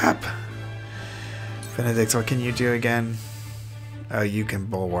 Grab. Benedict, what can you do again? Oh, you can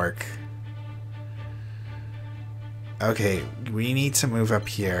bulwark. Okay, we need to move up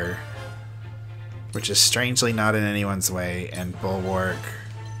here, which is strangely not in anyone's way, and bulwark.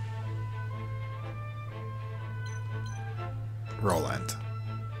 Roland.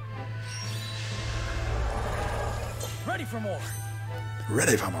 Ready for more.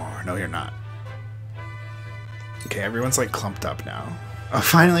 Ready for more. No, you're not. Okay, everyone's like clumped up now. Oh,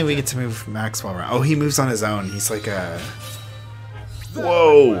 finally we get to move Maxwell around. Oh, he moves on his own. He's like a...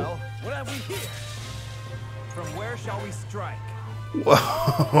 Whoa! Well, what have we here? From where shall we strike?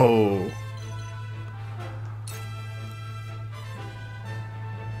 Whoa!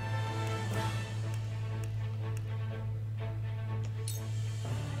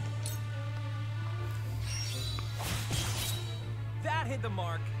 That hit the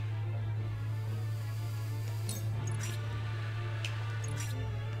mark.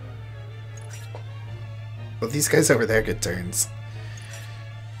 Well, these guys over there get turns.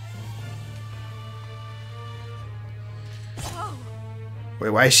 Wait,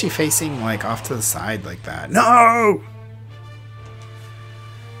 why is she facing, like, off to the side like that? No!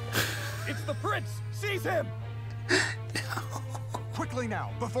 It's the prince! Seize him! No. Quickly now,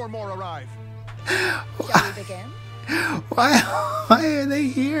 before more arrive. Shall we begin? Why are they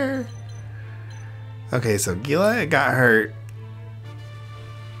here? Okay, so Gila got hurt.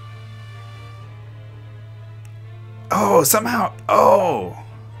 Oh, somehow. Oh.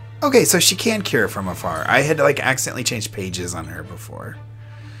 Okay, so she can cure from afar. I had like accidentally changed pages on her before.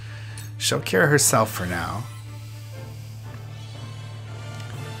 She'll cure herself for now.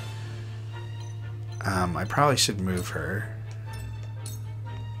 I probably should move her.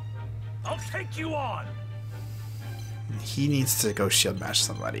 I'll take you on. He needs to go shield bash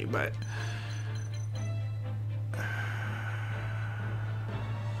somebody, but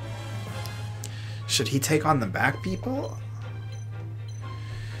should he take on the back people?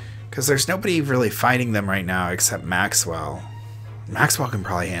 Because there's nobody really fighting them right now except Maxwell. Maxwell can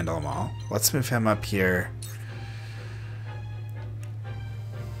probably handle them all. Let's move him up here.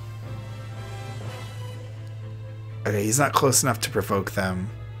 Okay, he's not close enough to provoke them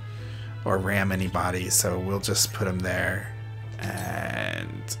or ram anybody, so we'll just put him there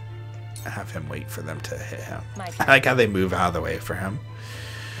and have him wait for them to hit him. I like how they move out of the way for him.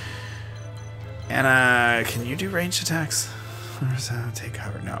 And can you do ranged attacks? Or is that take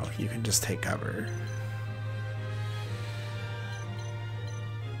cover? No, you can just take cover.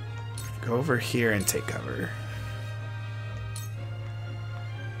 Go over here and take cover.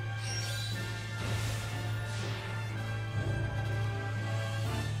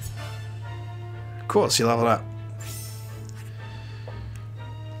 Cool, she leveled up.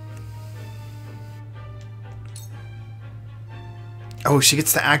 Oh, she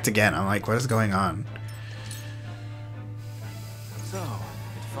gets to act again. I'm like, what is going on? So,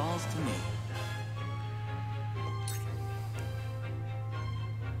 it falls to me.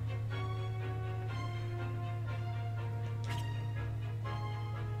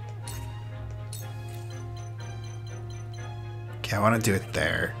 Okay, I want to do it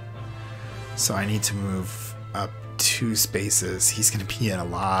there. So I need to move up 2 spaces. He's going to be in a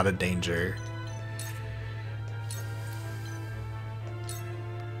lot of danger.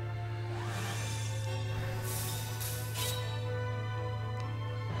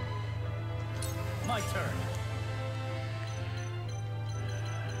 My turn.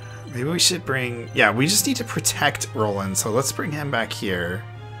 Maybe we should bring... Yeah, we just need to protect Roland, so let's bring him back here.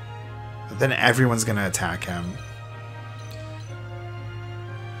 Then everyone's going to attack him.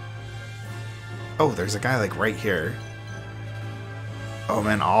 Oh, there's a guy like right here. Oh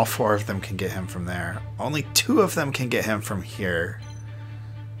man, all 4 of them can get him from there. Only 2 of them can get him from here.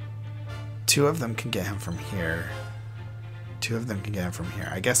 2 of them can get him from here. 2 of them can get him from here.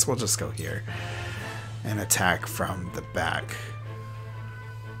 I guess we'll just go here and attack from the back.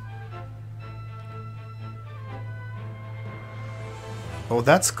 Oh,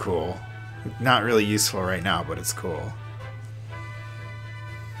 that's cool. Not really useful right now, but it's cool.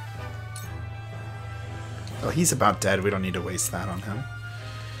 Oh, he's about dead. We don't need to waste that on him.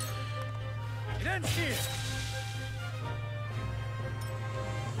 It ends here.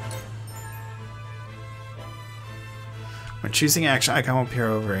 When choosing action, icon will appear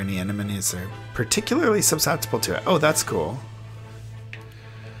over any enemies that are particularly susceptible to it. Oh, that's cool.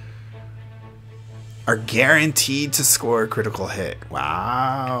 Are guaranteed to score a critical hit.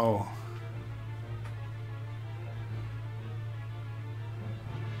 Wow.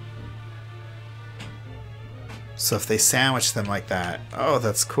 So if they sandwich them like that, oh,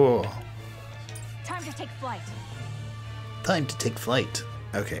 that's cool. Time to take flight. Time to take flight.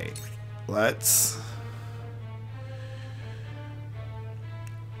 Okay, let's...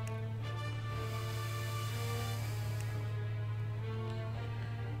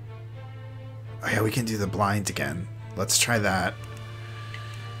 Oh yeah, we can do the blind again. Let's try that.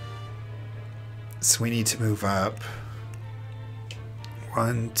 So we need to move up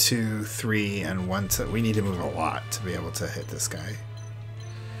 1, 2, 3, and 1 to... We need to move a lot to be able to hit this guy.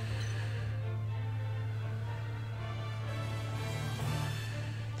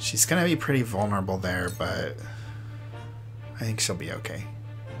 She's gonna be pretty vulnerable there, but I think she'll be okay.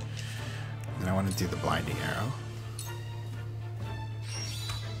 And I want to do the blinding arrow.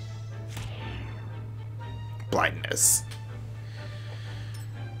 Blindness.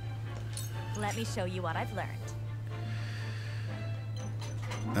 Let me show you what I've learned.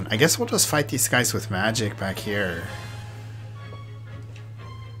 And I guess we'll just fight these guys with magic back here.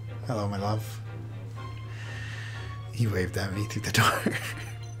 Hello, my love. He waved at me through the door.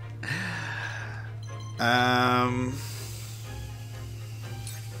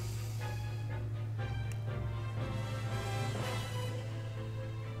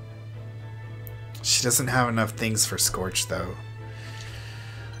 She doesn't have enough things for Scorch, though.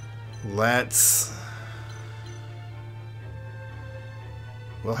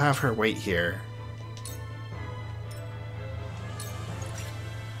 We'll have her wait here.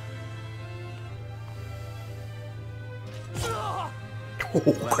 Oh,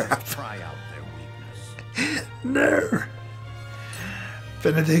 crap. Try out their weakness. No!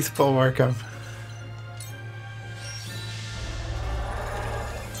 Benedict's bulwark him.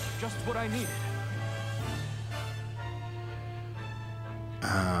 Just what I needed.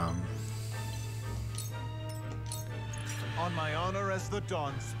 On my honor as the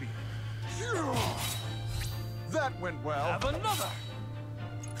Dawn Spear. That went well. Have another.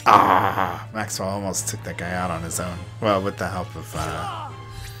 Ah, Maxwell almost took that guy out on his own. Well, with the help of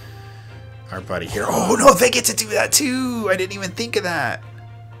our buddy here. Oh no, they get to do that too! I didn't even think of that.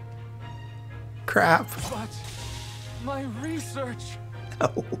 Crap. But my research.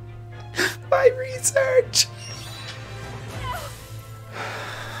 No. My research.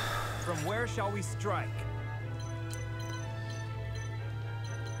 From where shall we strike?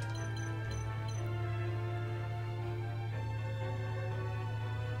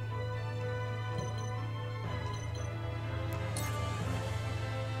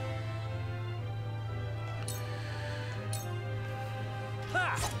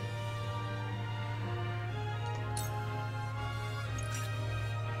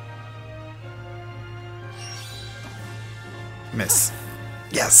 Miss.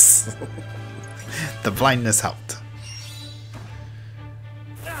 Yes! The blindness helped.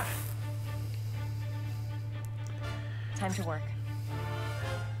 Time to work.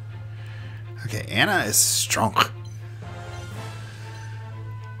 Okay, Anna is strong.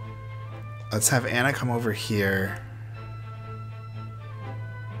 Let's have Anna come over here.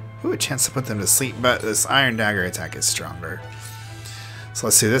 Ooh, a chance to put them to sleep, but this Iron Dagger attack is stronger. So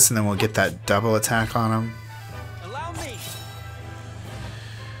let's do this, and then we'll get that double attack on him. Allow me.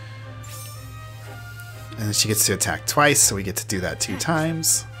 And then she gets to attack twice, so we get to do that 2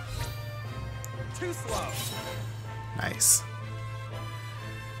 times. Too slow. Nice.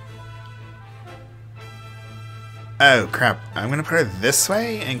 Oh, crap. I'm going to put her this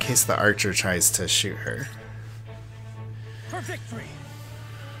way in case the archer tries to shoot her. For victory.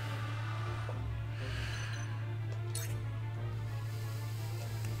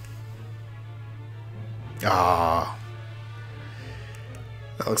 Ah,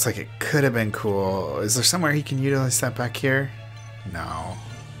 that looks like it could have been cool. Is there somewhere he can utilize that back here? No.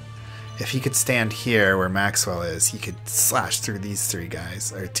 If he could stand here where Maxwell is, he could slash through these 3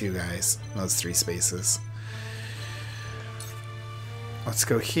 guys, or 2 guys, those 3 spaces. Let's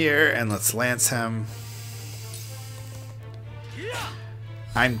go here and let's lance him.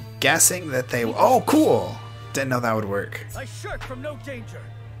 I'm guessing that they... Oh, cool! Didn't know that would work. I shirk from no danger.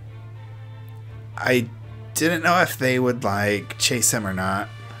 I didn't know if they would, like, chase him or not.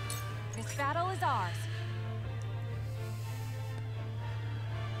 This battle is ours.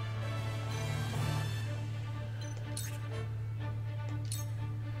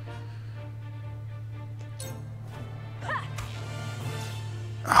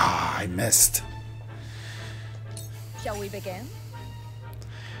 Ah, I missed. Shall we begin?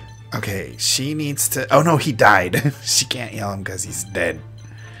 Okay, she needs to... Oh no, he died. She can't heal him because he's dead.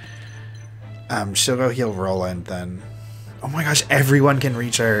 She'll go heal Roland then. Oh my gosh, everyone can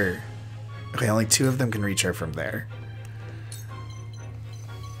reach her. Okay, only 2 of them can reach her from there.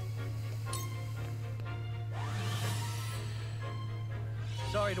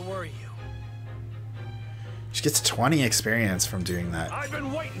 Sorry to worry you. She gets 20 experience from doing that. I've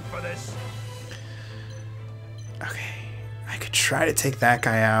been waiting for this. Okay, I could try to take that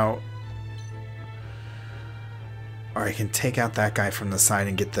guy out. Or I can take out that guy from the side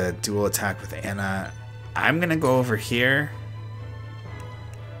and get the dual attack with Anna. I'm gonna go over here.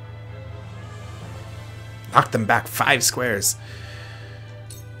 Knock them back 5 squares.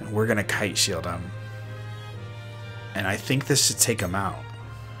 we're gonna kite shield him. And I think this should take him out.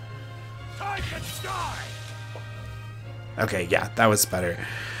 Okay, yeah, that was better.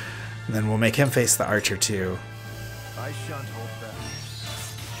 And then we'll make him face the archer too. I shan't hold back.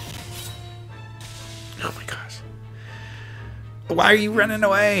 Oh my gosh. Why are you running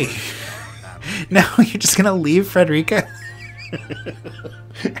away? Now you're just gonna leave Frederica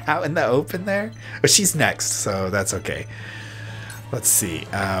out in the open there? Oh, she's next, so that's okay. Let's see.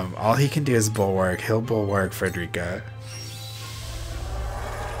 All he can do is bulwark. He'll bulwark Frederica.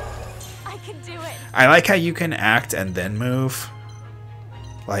 I can do it. I like how you can act and then move.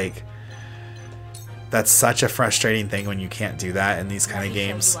 Like, that's such a frustrating thing when you can't do that in these kind of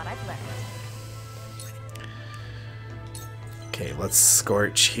games. Okay, let's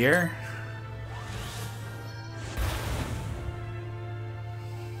Scorch here.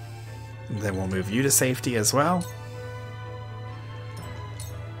 And then we'll move you to safety as well.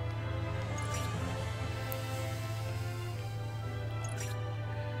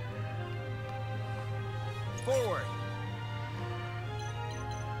 Forward.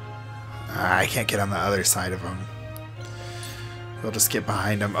 I can't get on the other side of him. We'll just get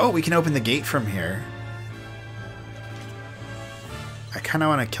behind him. Oh, we can open the gate from here. I kind of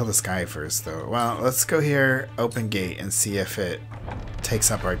want to kill this guy first, though. Well, let's go here, open gate, and see if it takes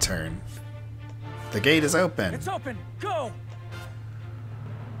up our turn. The gate is open. It's open. Go.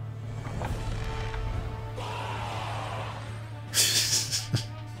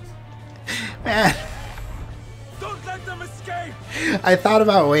 Man, Don't let them escape. I thought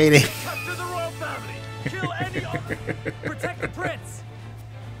about waiting. Capture the royal family. Kill any of them. Protect the prince.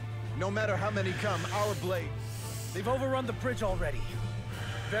 No matter how many come, our blade. They've overrun the bridge already.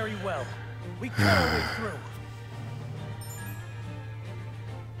 Very well. We cut our way through.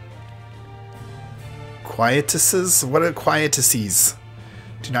 Quietuses? What are quietuses?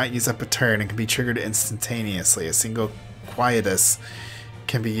 Do not use up a turn and can be triggered instantaneously. A single quietus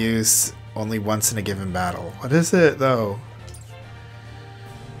can be used only once in a given battle. What is it, though?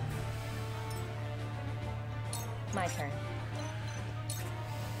 My turn.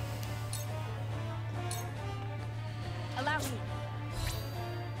 Allow me.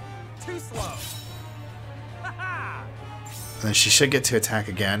 Too slow. And then she should get to attack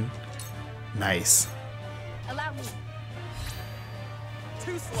again. Nice. Allow me.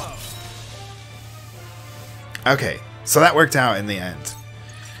 Too slow. Okay, so that worked out in the end.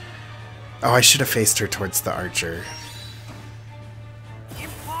 Oh, I should have faced her towards the archer.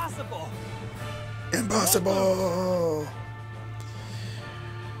 Impossible. Impossible!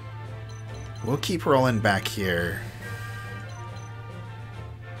 We'll keep rolling back here.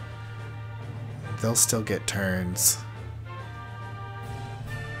 They'll still get turns.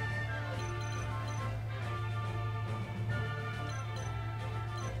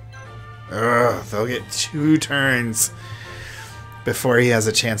 Ugh, they'll get 2 turns before he has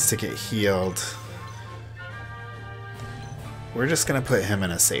a chance to get healed. We're just gonna put him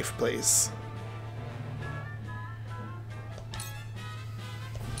in a safe place.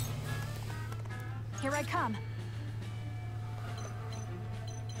 Here I come.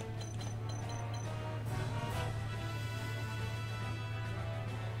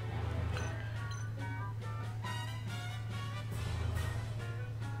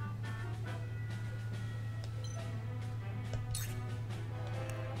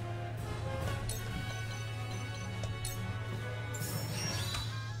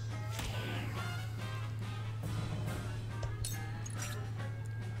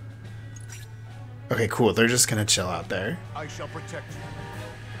 Okay, cool. They're just gonna chill out there. I shall protect you.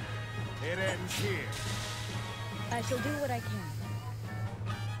 It ends here. I shall do what I can.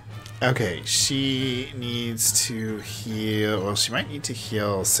 Okay, she needs to heal. Well, she might need to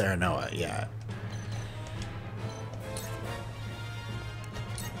heal Serenoa, yeah.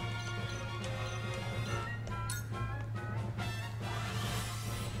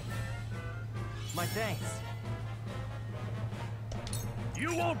 My thanks.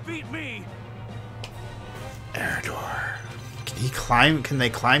 You won't beat me. Eredor. Can he climb? Can they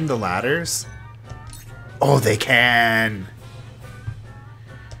climb the ladders? Oh, they can.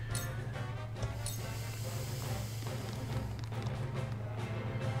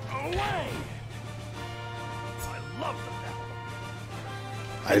 Away. I love the battle.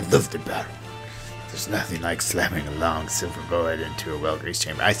 I love the battle. There's nothing like slamming a long silver bullet into a well-greased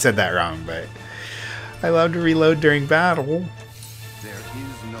chamber. I said that wrong, but I love to reload during battle. There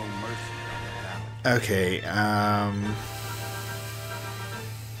is no mercy on the battle. Okay,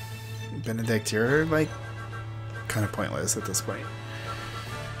 Benedict, you're like kind of pointless at this point.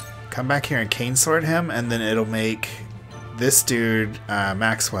 Come back here and cane sword him, and then it'll make this dude,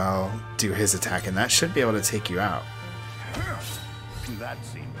 Maxwell, do his attack, and that should be able to take you out. That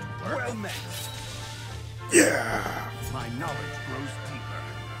seemed to work. Well met. Yeah. My knowledge grows deeper.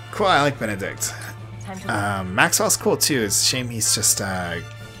 Cool, I like Benedict. Time to Maxwell's cool too. It's a shame he's just a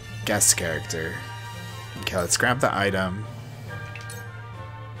guest character. Okay, let's grab the item.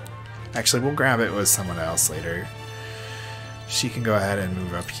 Actually, we'll grab it with someone else later. She can go ahead and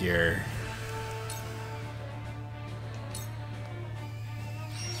move up here.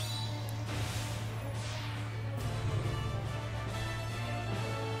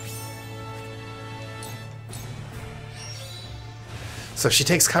 So if she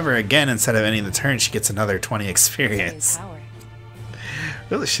takes cover again instead of ending the turn, she gets another 20 experience.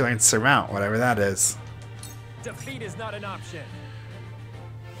 Really, she learns Surmount, whatever that is. Defeat is not an option.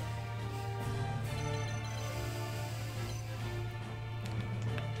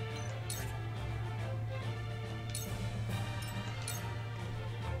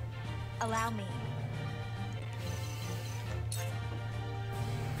 allow me.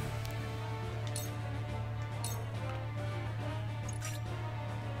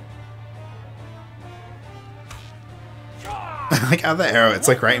 I like how the arrow, it's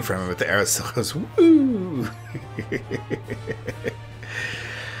like right in front of it, but the arrow still goes, woo!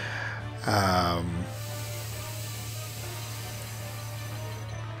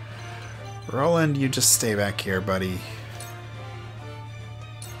 Roland, you just stay back here, buddy.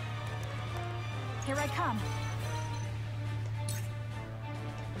 Here I come.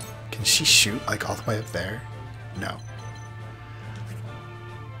 Can she shoot like all the way up there? No.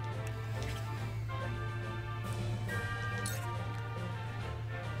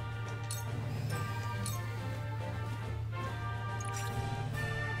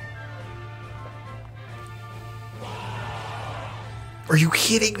 Are you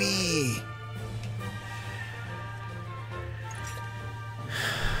kidding me?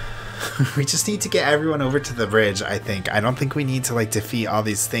 We just need to get everyone over to the bridge, I think. I don't think we need to like defeat all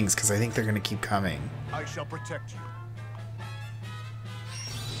these things because I think they're going to keep coming. I shall protect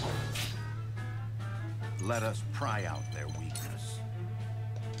you. Let us pry out their weakness.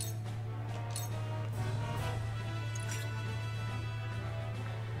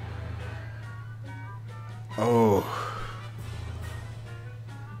 Oh.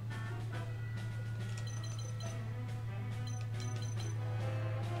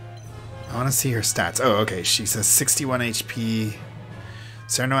 I want to see her stats. Oh, okay. She says 61 HP.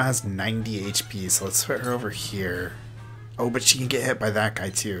 Serenoa has 90 HP, so let's put her over here. Oh, but she can get hit by that guy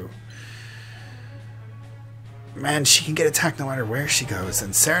too. Man, she can get attacked no matter where she goes,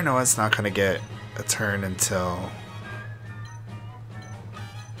 and Serenoa's not going to get a turn until...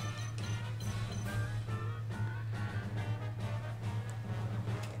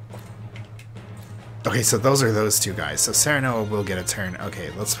 Okay, so those are those two guys. So Serenoa will get a turn. Okay,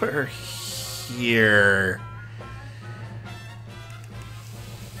 let's put her here.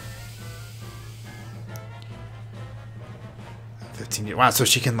 Wow, so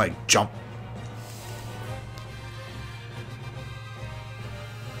she can like jump.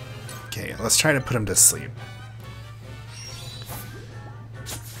 Okay, let's try to put him to sleep.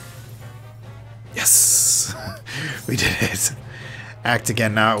 Yes! We did it. Act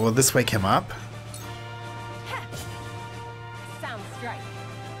again now. Will this wake him up?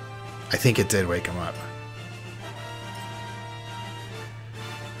 I think it did wake him up.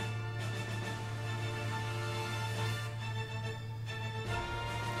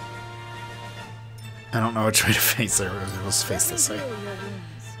 I don't know which way to face her. Let's face this way.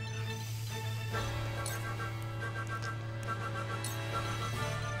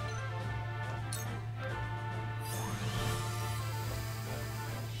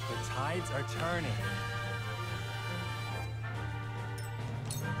 The tides are turning.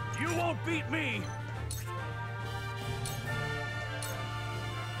 You won't beat me!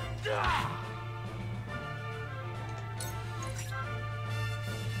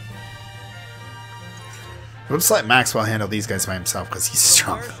 We'll just let Maxwell handle these guys by himself because he's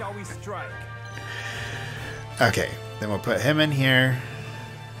strong. Where shall we strike? Okay, then we'll put him in here.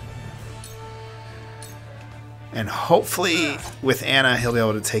 And hopefully with Anna he'll be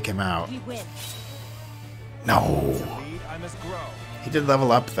able to take him out. No. He did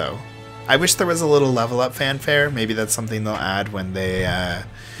level up though. I wish there was a little level up fanfare. Maybe that's something they'll add when they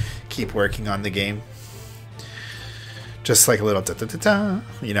keep working on the game. Just like a little da-da-da-da.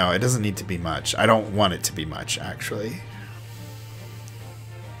 You know, it doesn't need to be much. I don't want it to be much, actually.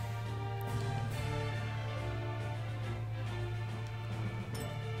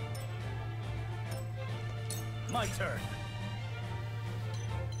 My turn.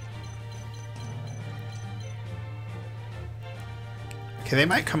 Okay, they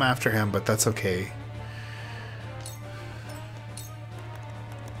might come after him, but that's okay.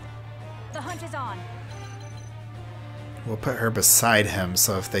 The hunt is on. We'll put her beside him,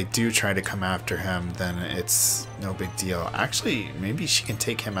 so if they do try to come after him, then it's no big deal. Actually, maybe she can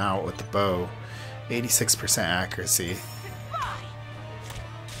take him out with the bow. 86% accuracy.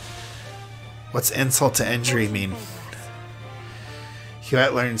 What's insult to injury mean?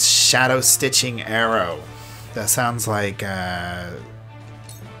 Hughette learns Shadow Stitching Arrow. That sounds like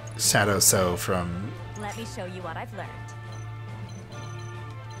Shadow Sow from... Let me show you what I've learned.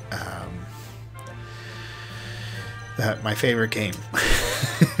 My favorite game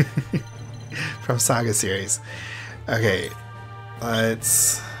from Saga series. Okay,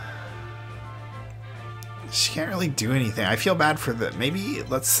 let's... She can't really do anything. I feel bad for the... Maybe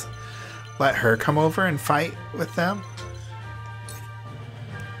let's let her come over and fight with them.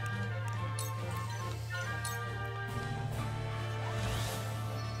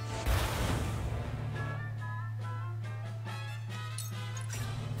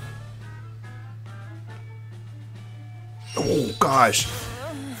 Oh gosh.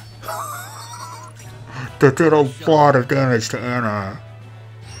 That did a lot of damage to Anna.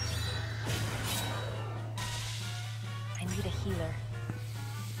 I need a healer.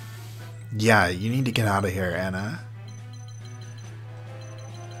 Yeah, you need to get out of here, Anna.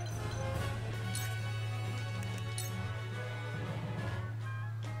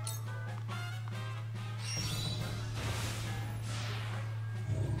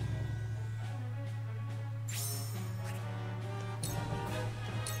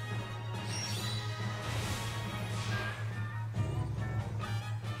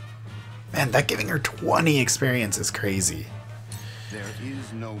 Man, that giving her 20 experience is crazy. There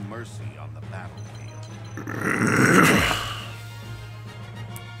is no mercy on the battlefield.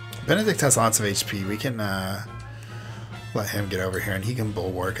 Benedict has lots of HP. We can let him get over here and he can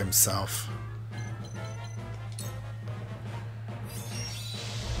bulwark himself.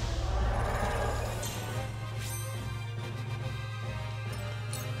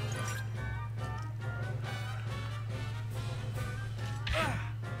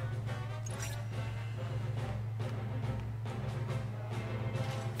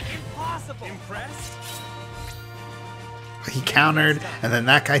 He countered, and then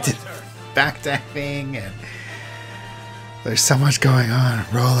that guy did backdabbing, and there's so much going on.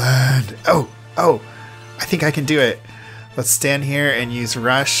 Roland. Oh, I think I can do it. Let's stand here and use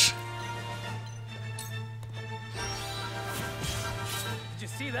Rush. Did you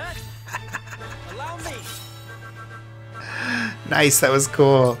see that? Allow me. Nice, that was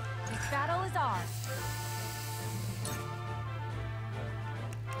cool. This battle is ours.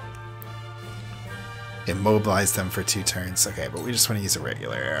 Immobilize them for 2 turns. Okay, but we just want to use a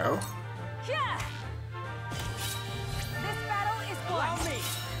regular arrow. Yeah. This battle is won. Allow me.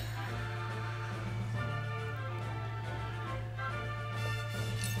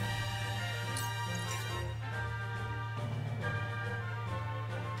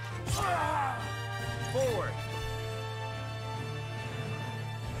 Forward.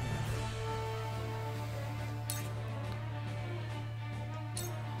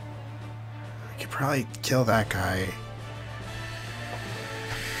 I could probably kill that guy.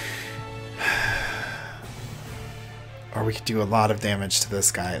 Or we could do a lot of damage to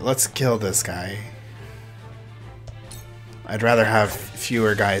this guy. Let's kill this guy. I'd rather have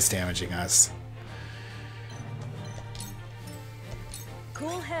fewer guys damaging us.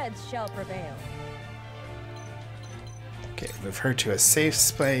 Cool heads shall prevail. Okay, move her to a safe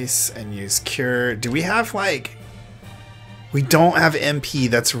space and use Cure. Do we have, like... We don't have MP.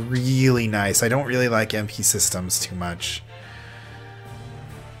 That's really nice. I don't really like MP systems too much.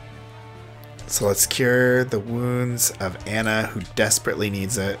 So let's cure the wounds of Anna, who desperately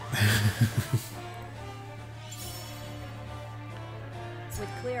needs it. With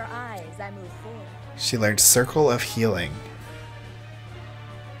clear eyes, I move forward. She learned Circle of Healing.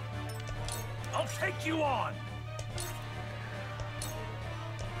 I'll take you on.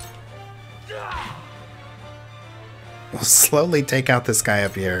 We'll slowly take out this guy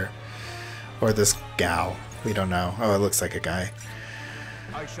up here. Or this gal. We don't know. Oh, it looks like a guy.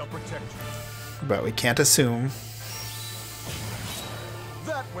 I shall protect you. But we can't assume.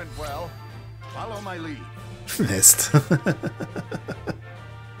 That went well. Follow my lead. Missed.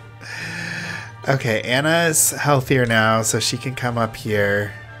 Okay, Anna is healthier now, so she can come up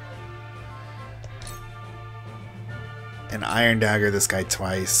here. And Iron Dagger this guy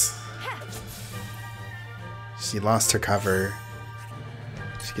twice. She lost her cover.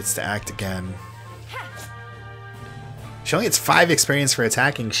 She gets to act again. She only gets 5 experience for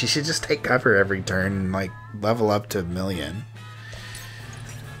attacking. She should just take cover every turn and, like, level up to 1,000,000.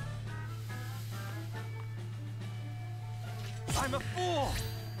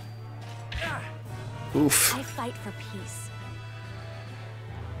 Oof. I fight for peace.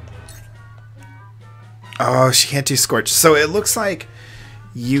 Oh, she can't do Scorch. So it looks like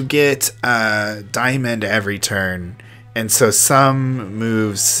you get Diamond every turn. And so some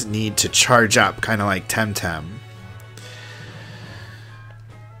moves need to charge up, kind of like Temtem.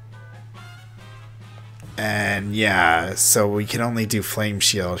 And yeah, so we can only do Flame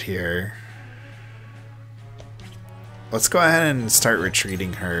Shield here. Let's go ahead and start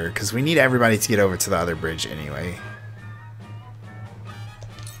retreating her, because we need everybody to get over to the other bridge anyway.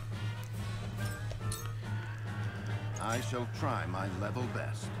 I shall try my level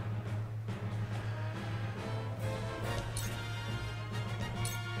best.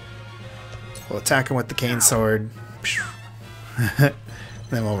 We'll attack him with the cane sword. Then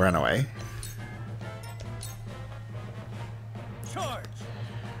we'll run away. Charge.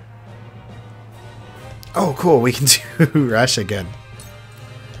 Oh, cool. We can do Rush again.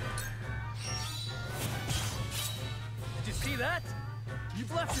 Did you see that?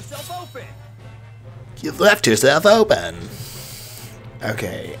 You've left yourself open. You've left yourself open.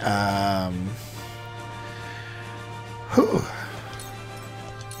 Okay. Whew.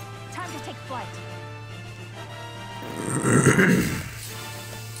 Time to take flight.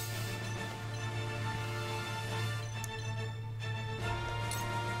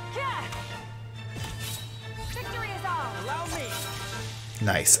 Victory is ours. Allow me.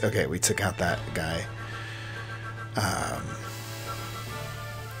 Nice. Okay, we took out that guy.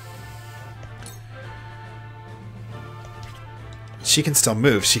 She can still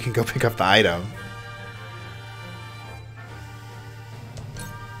move. She can go pick up the item.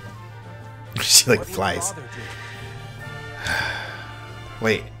 She like flies.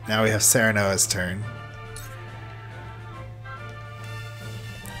 Wait, now we have Serenoa's turn.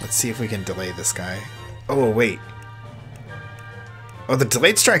 Let's see if we can delay this guy. Oh, wait. Oh, the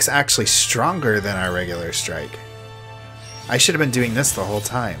delayed strike's actually stronger than our regular strike. I should have been doing this the whole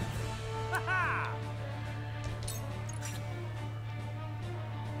time.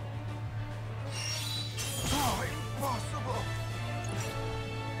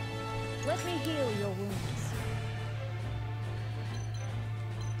 Let me heal your wounds.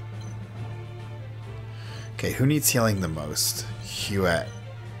 Okay, who needs healing the most? Huette.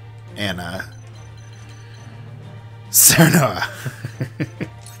 Anna. Serenoa.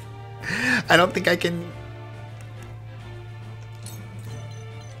 I don't think I can...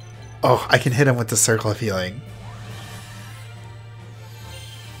 Oh, I can hit him with the Circle of Healing.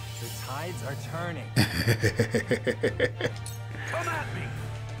 The tides are turning. Come at me!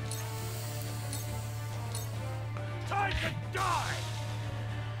 Time to die!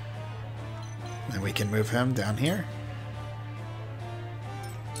 And we can move him down here.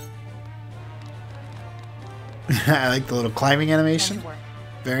 I like the little climbing animation.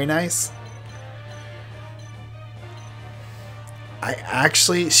 Very nice.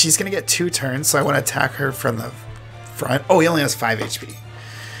 She's going to get 2 turns, so I want to attack her from the front. Oh, he only has 5 HP.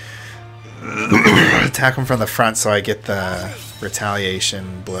 Attack him from the front so I get the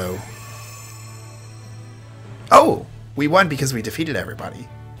retaliation blow. Oh, we won because we defeated everybody.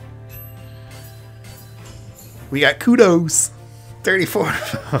 We got kudos. 34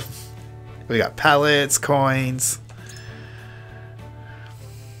 of them. We got pellets, coins.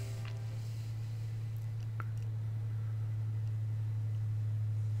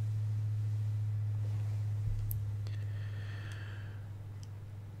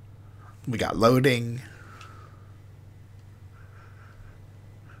 We got loading.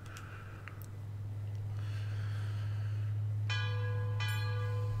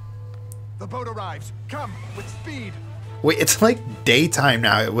 The boat arrives. Come, with speed. Wait, it's like daytime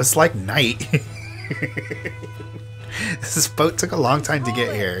now. It was like night. This boat took a long time to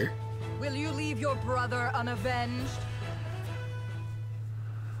get here. Will you leave your brother unavenged?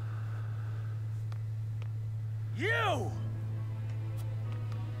 You!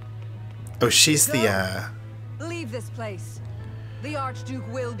 Oh, she's the, Leave this place. The Archduke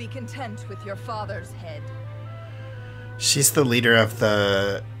will be content with your father's head. she's the leader of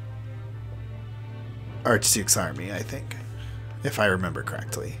the Archduke's army, I think. If I remember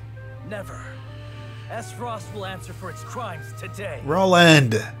correctly. Never. Aesfrost will answer for its crimes today.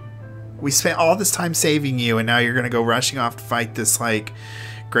 Roland! We spent all this time saving you, and now you're gonna go rushing off to fight this, like,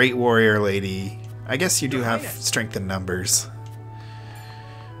 great warrior lady. I guess you do have strength in numbers.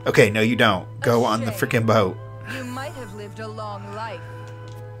 Okay, no you don't. Go on the freaking boat. You might have lived a long life.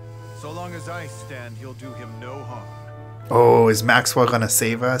 So long as I stand, you'll do him no harm. Oh, is Maxwell gonna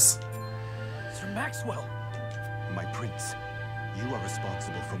save us? Sir Maxwell! My prince, you are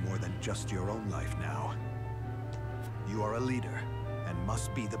responsible for more than just your own life now. You are a leader,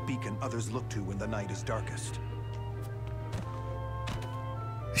 must be the beacon others look to when the night is darkest.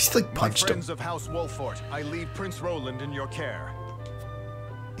 He's like punched him. Friends of House Wolfort, I leave Prince Roland in your care.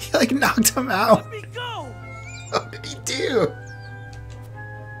 He like knocked him out. Let me go! What did he do?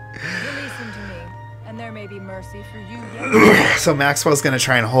 Release him to me, and there may be mercy for you yet. So Maxwell's gonna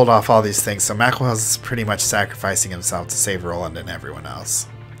try and hold off all these things. So Maxwell's pretty much sacrificing himself to save Roland and everyone else.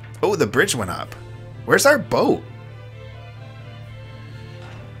 Oh, the bridge went up. Where's our boat?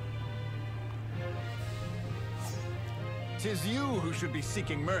 Tis you who should be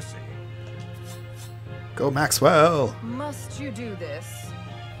seeking mercy. Go Maxwell. Must you do this?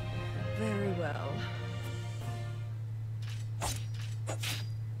 Very well.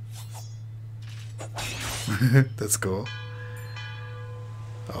 That's cool.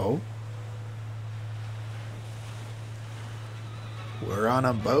 Oh. We're on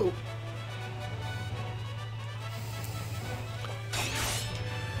a boat.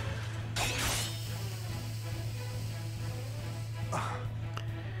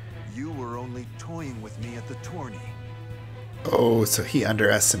 You were only toying with me at the tourney. Oh, so he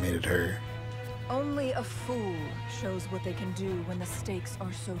underestimated her. Only a fool shows what they can do when the stakes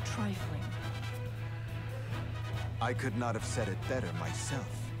are so trifling. I could not have said it better myself.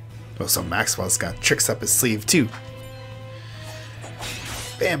 Oh, so Maxwell's got tricks up his sleeve too.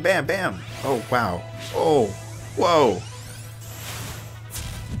 Bam, bam, bam. Oh, wow. Oh, whoa.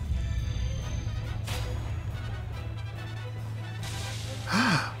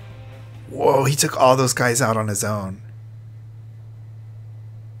 Whoa, he took all those guys out on his own.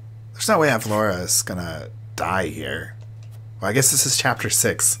 There's no way Avlora's gonna die here. Well, I guess this is chapter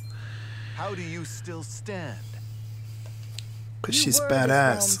 6. How do you still stand? Because she's You were this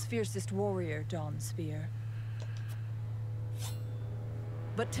badass. realm's fiercest warrior, Dawnspear.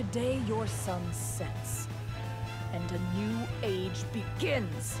 But today your sun sets, and a new age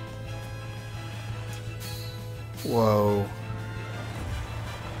begins. Whoa.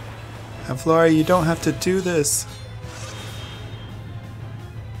 Avlora, you don't have to do this.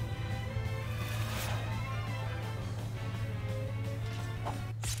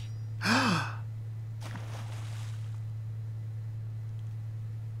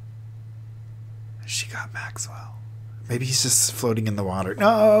 She got Maxwell. Maybe he's just floating in the water.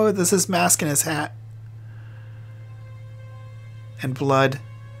 No, this is mask in his hat. And blood.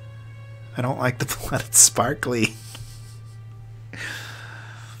 I don't like the blood. It's sparkly.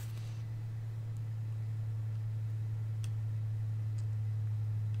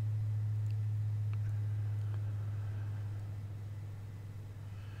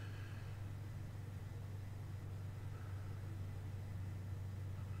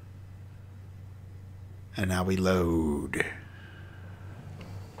 And now we load.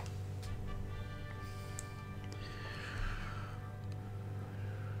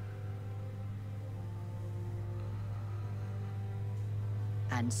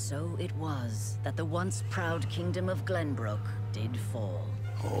 And so it was that the once proud kingdom of Glenbrook did fall.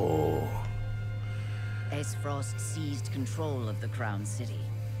 Oh. Aesfrost seized control of the Crown City,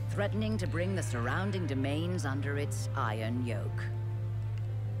 threatening to bring the surrounding domains under its iron yoke.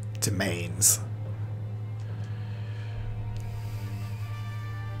 Domains.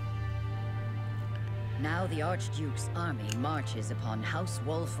 Now the Archduke's army marches upon House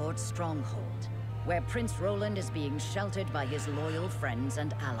Wolfort's stronghold, where Prince Roland is being sheltered by his loyal friends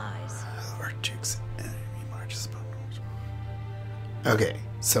and allies. Archduke's enemy marches upon. Okay,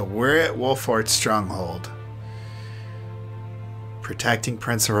 so we're at Wolfort's stronghold, protecting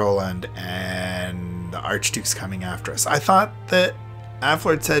Prince Roland, and the Archduke's coming after us. I thought that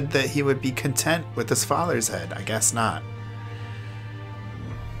Avlord said that he would be content with his father's head. I guess not.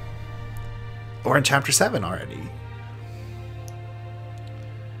 Or in chapter 7 already.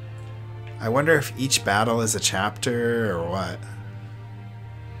 I wonder if each battle is a chapter or what. Do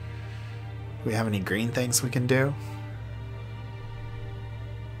we have any green things we can do?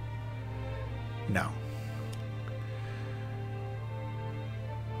 No.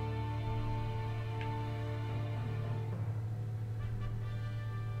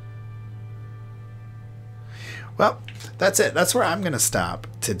 Well, that's it. That's where I'm going to stop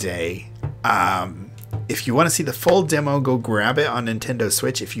today. If you want to see the full demo, go grab it on Nintendo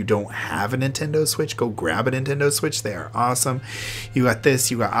Switch. If you don't have a Nintendo Switch, go grab a Nintendo Switch. They are awesome. You got this,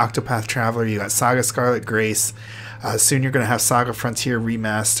 you got Octopath Traveler, you got Saga Scarlet Grace. Soon you're going to have Saga Frontier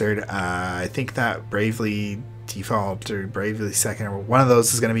Remastered. I think that Bravely Default or Bravely Second, or one of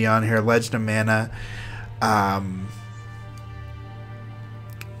those is going to be on here. Legend of Mana.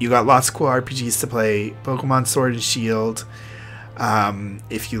 You got lots of cool RPGs to play. Pokemon Sword and Shield.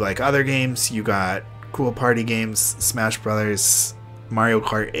 If you like other games, you got cool party games, Smash Brothers, Mario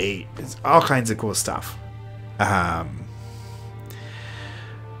Kart 8. It's all kinds of cool stuff. I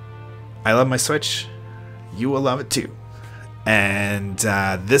love my Switch. You will love it too. And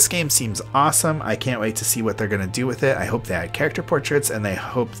this game seems awesome. I can't wait to see what they're going to do with it. I hope they add character portraits, and I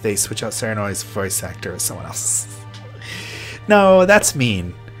hope they switch out Serenoi's voice actor with someone else. No, that's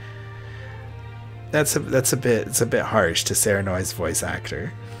mean. It's a bit harsh to Serenoi's voice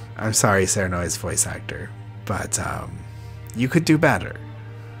actor. I'm sorry, Serenoi's voice actor, but you could do better.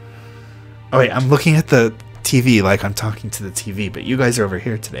 Oh wait, I'm looking at the TV like I'm talking to the TV, but you guys are over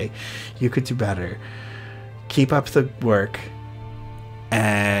here today. You could do better. Keep up the work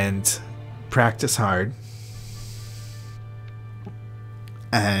and practice hard,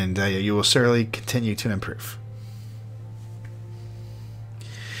 and you will surely continue to improve.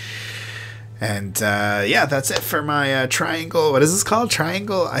 And yeah, that's it for my triangle. What is this called?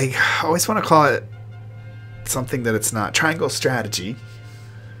 Triangle? I always want to call it something that it's not. Triangle Strategy.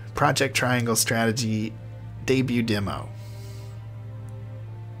 Project Triangle Strategy debut demo.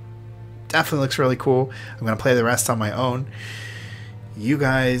 Definitely looks really cool. I'm going to play the rest on my own. You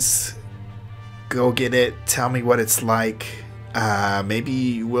guys go get it. Tell me what it's like.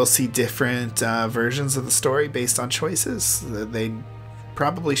 Maybe we'll see different versions of the story based on choices. They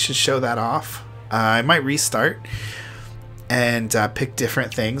probably should show that off. I might restart and pick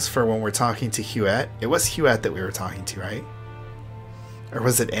different things for when we're talking to Hughette. It was Hughette that we were talking to, right? Or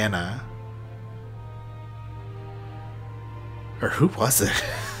was it Anna? Or who was it?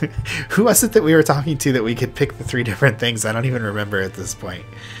 Who was it that we were talking to that we could pick the 3 different things? I don't even remember at this point.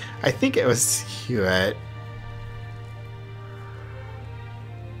 I think it was Hughette.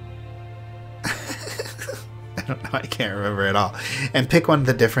 I don't know. I can't remember at all. And pick one of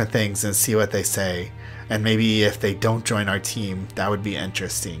the different things and see what they say. And maybe if they don't join our team, that would be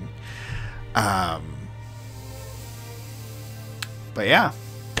interesting. But yeah.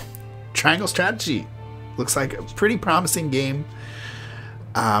 Triangle Strategy. Looks like a pretty promising game.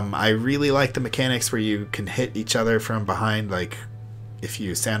 I really like the mechanics where you can hit each other from behind. Like if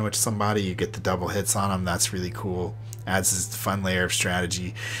you sandwich somebody, you get the double hits on them. That's really cool. Adds this fun layer of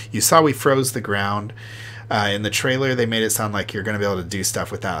strategy. You saw we froze the ground. In the trailer, they made it sound like you're going to be able to do stuff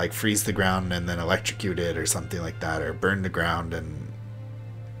with that, like freeze the ground and then electrocute it or something like that, or burn the ground and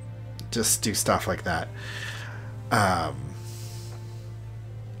just do stuff like that.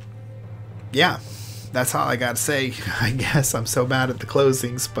 Yeah, that's all I got to say. I guess I'm so bad at the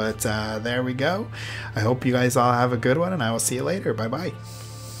closings, but there we go. I hope you guys all have a good one, and I will see you later. Bye-bye.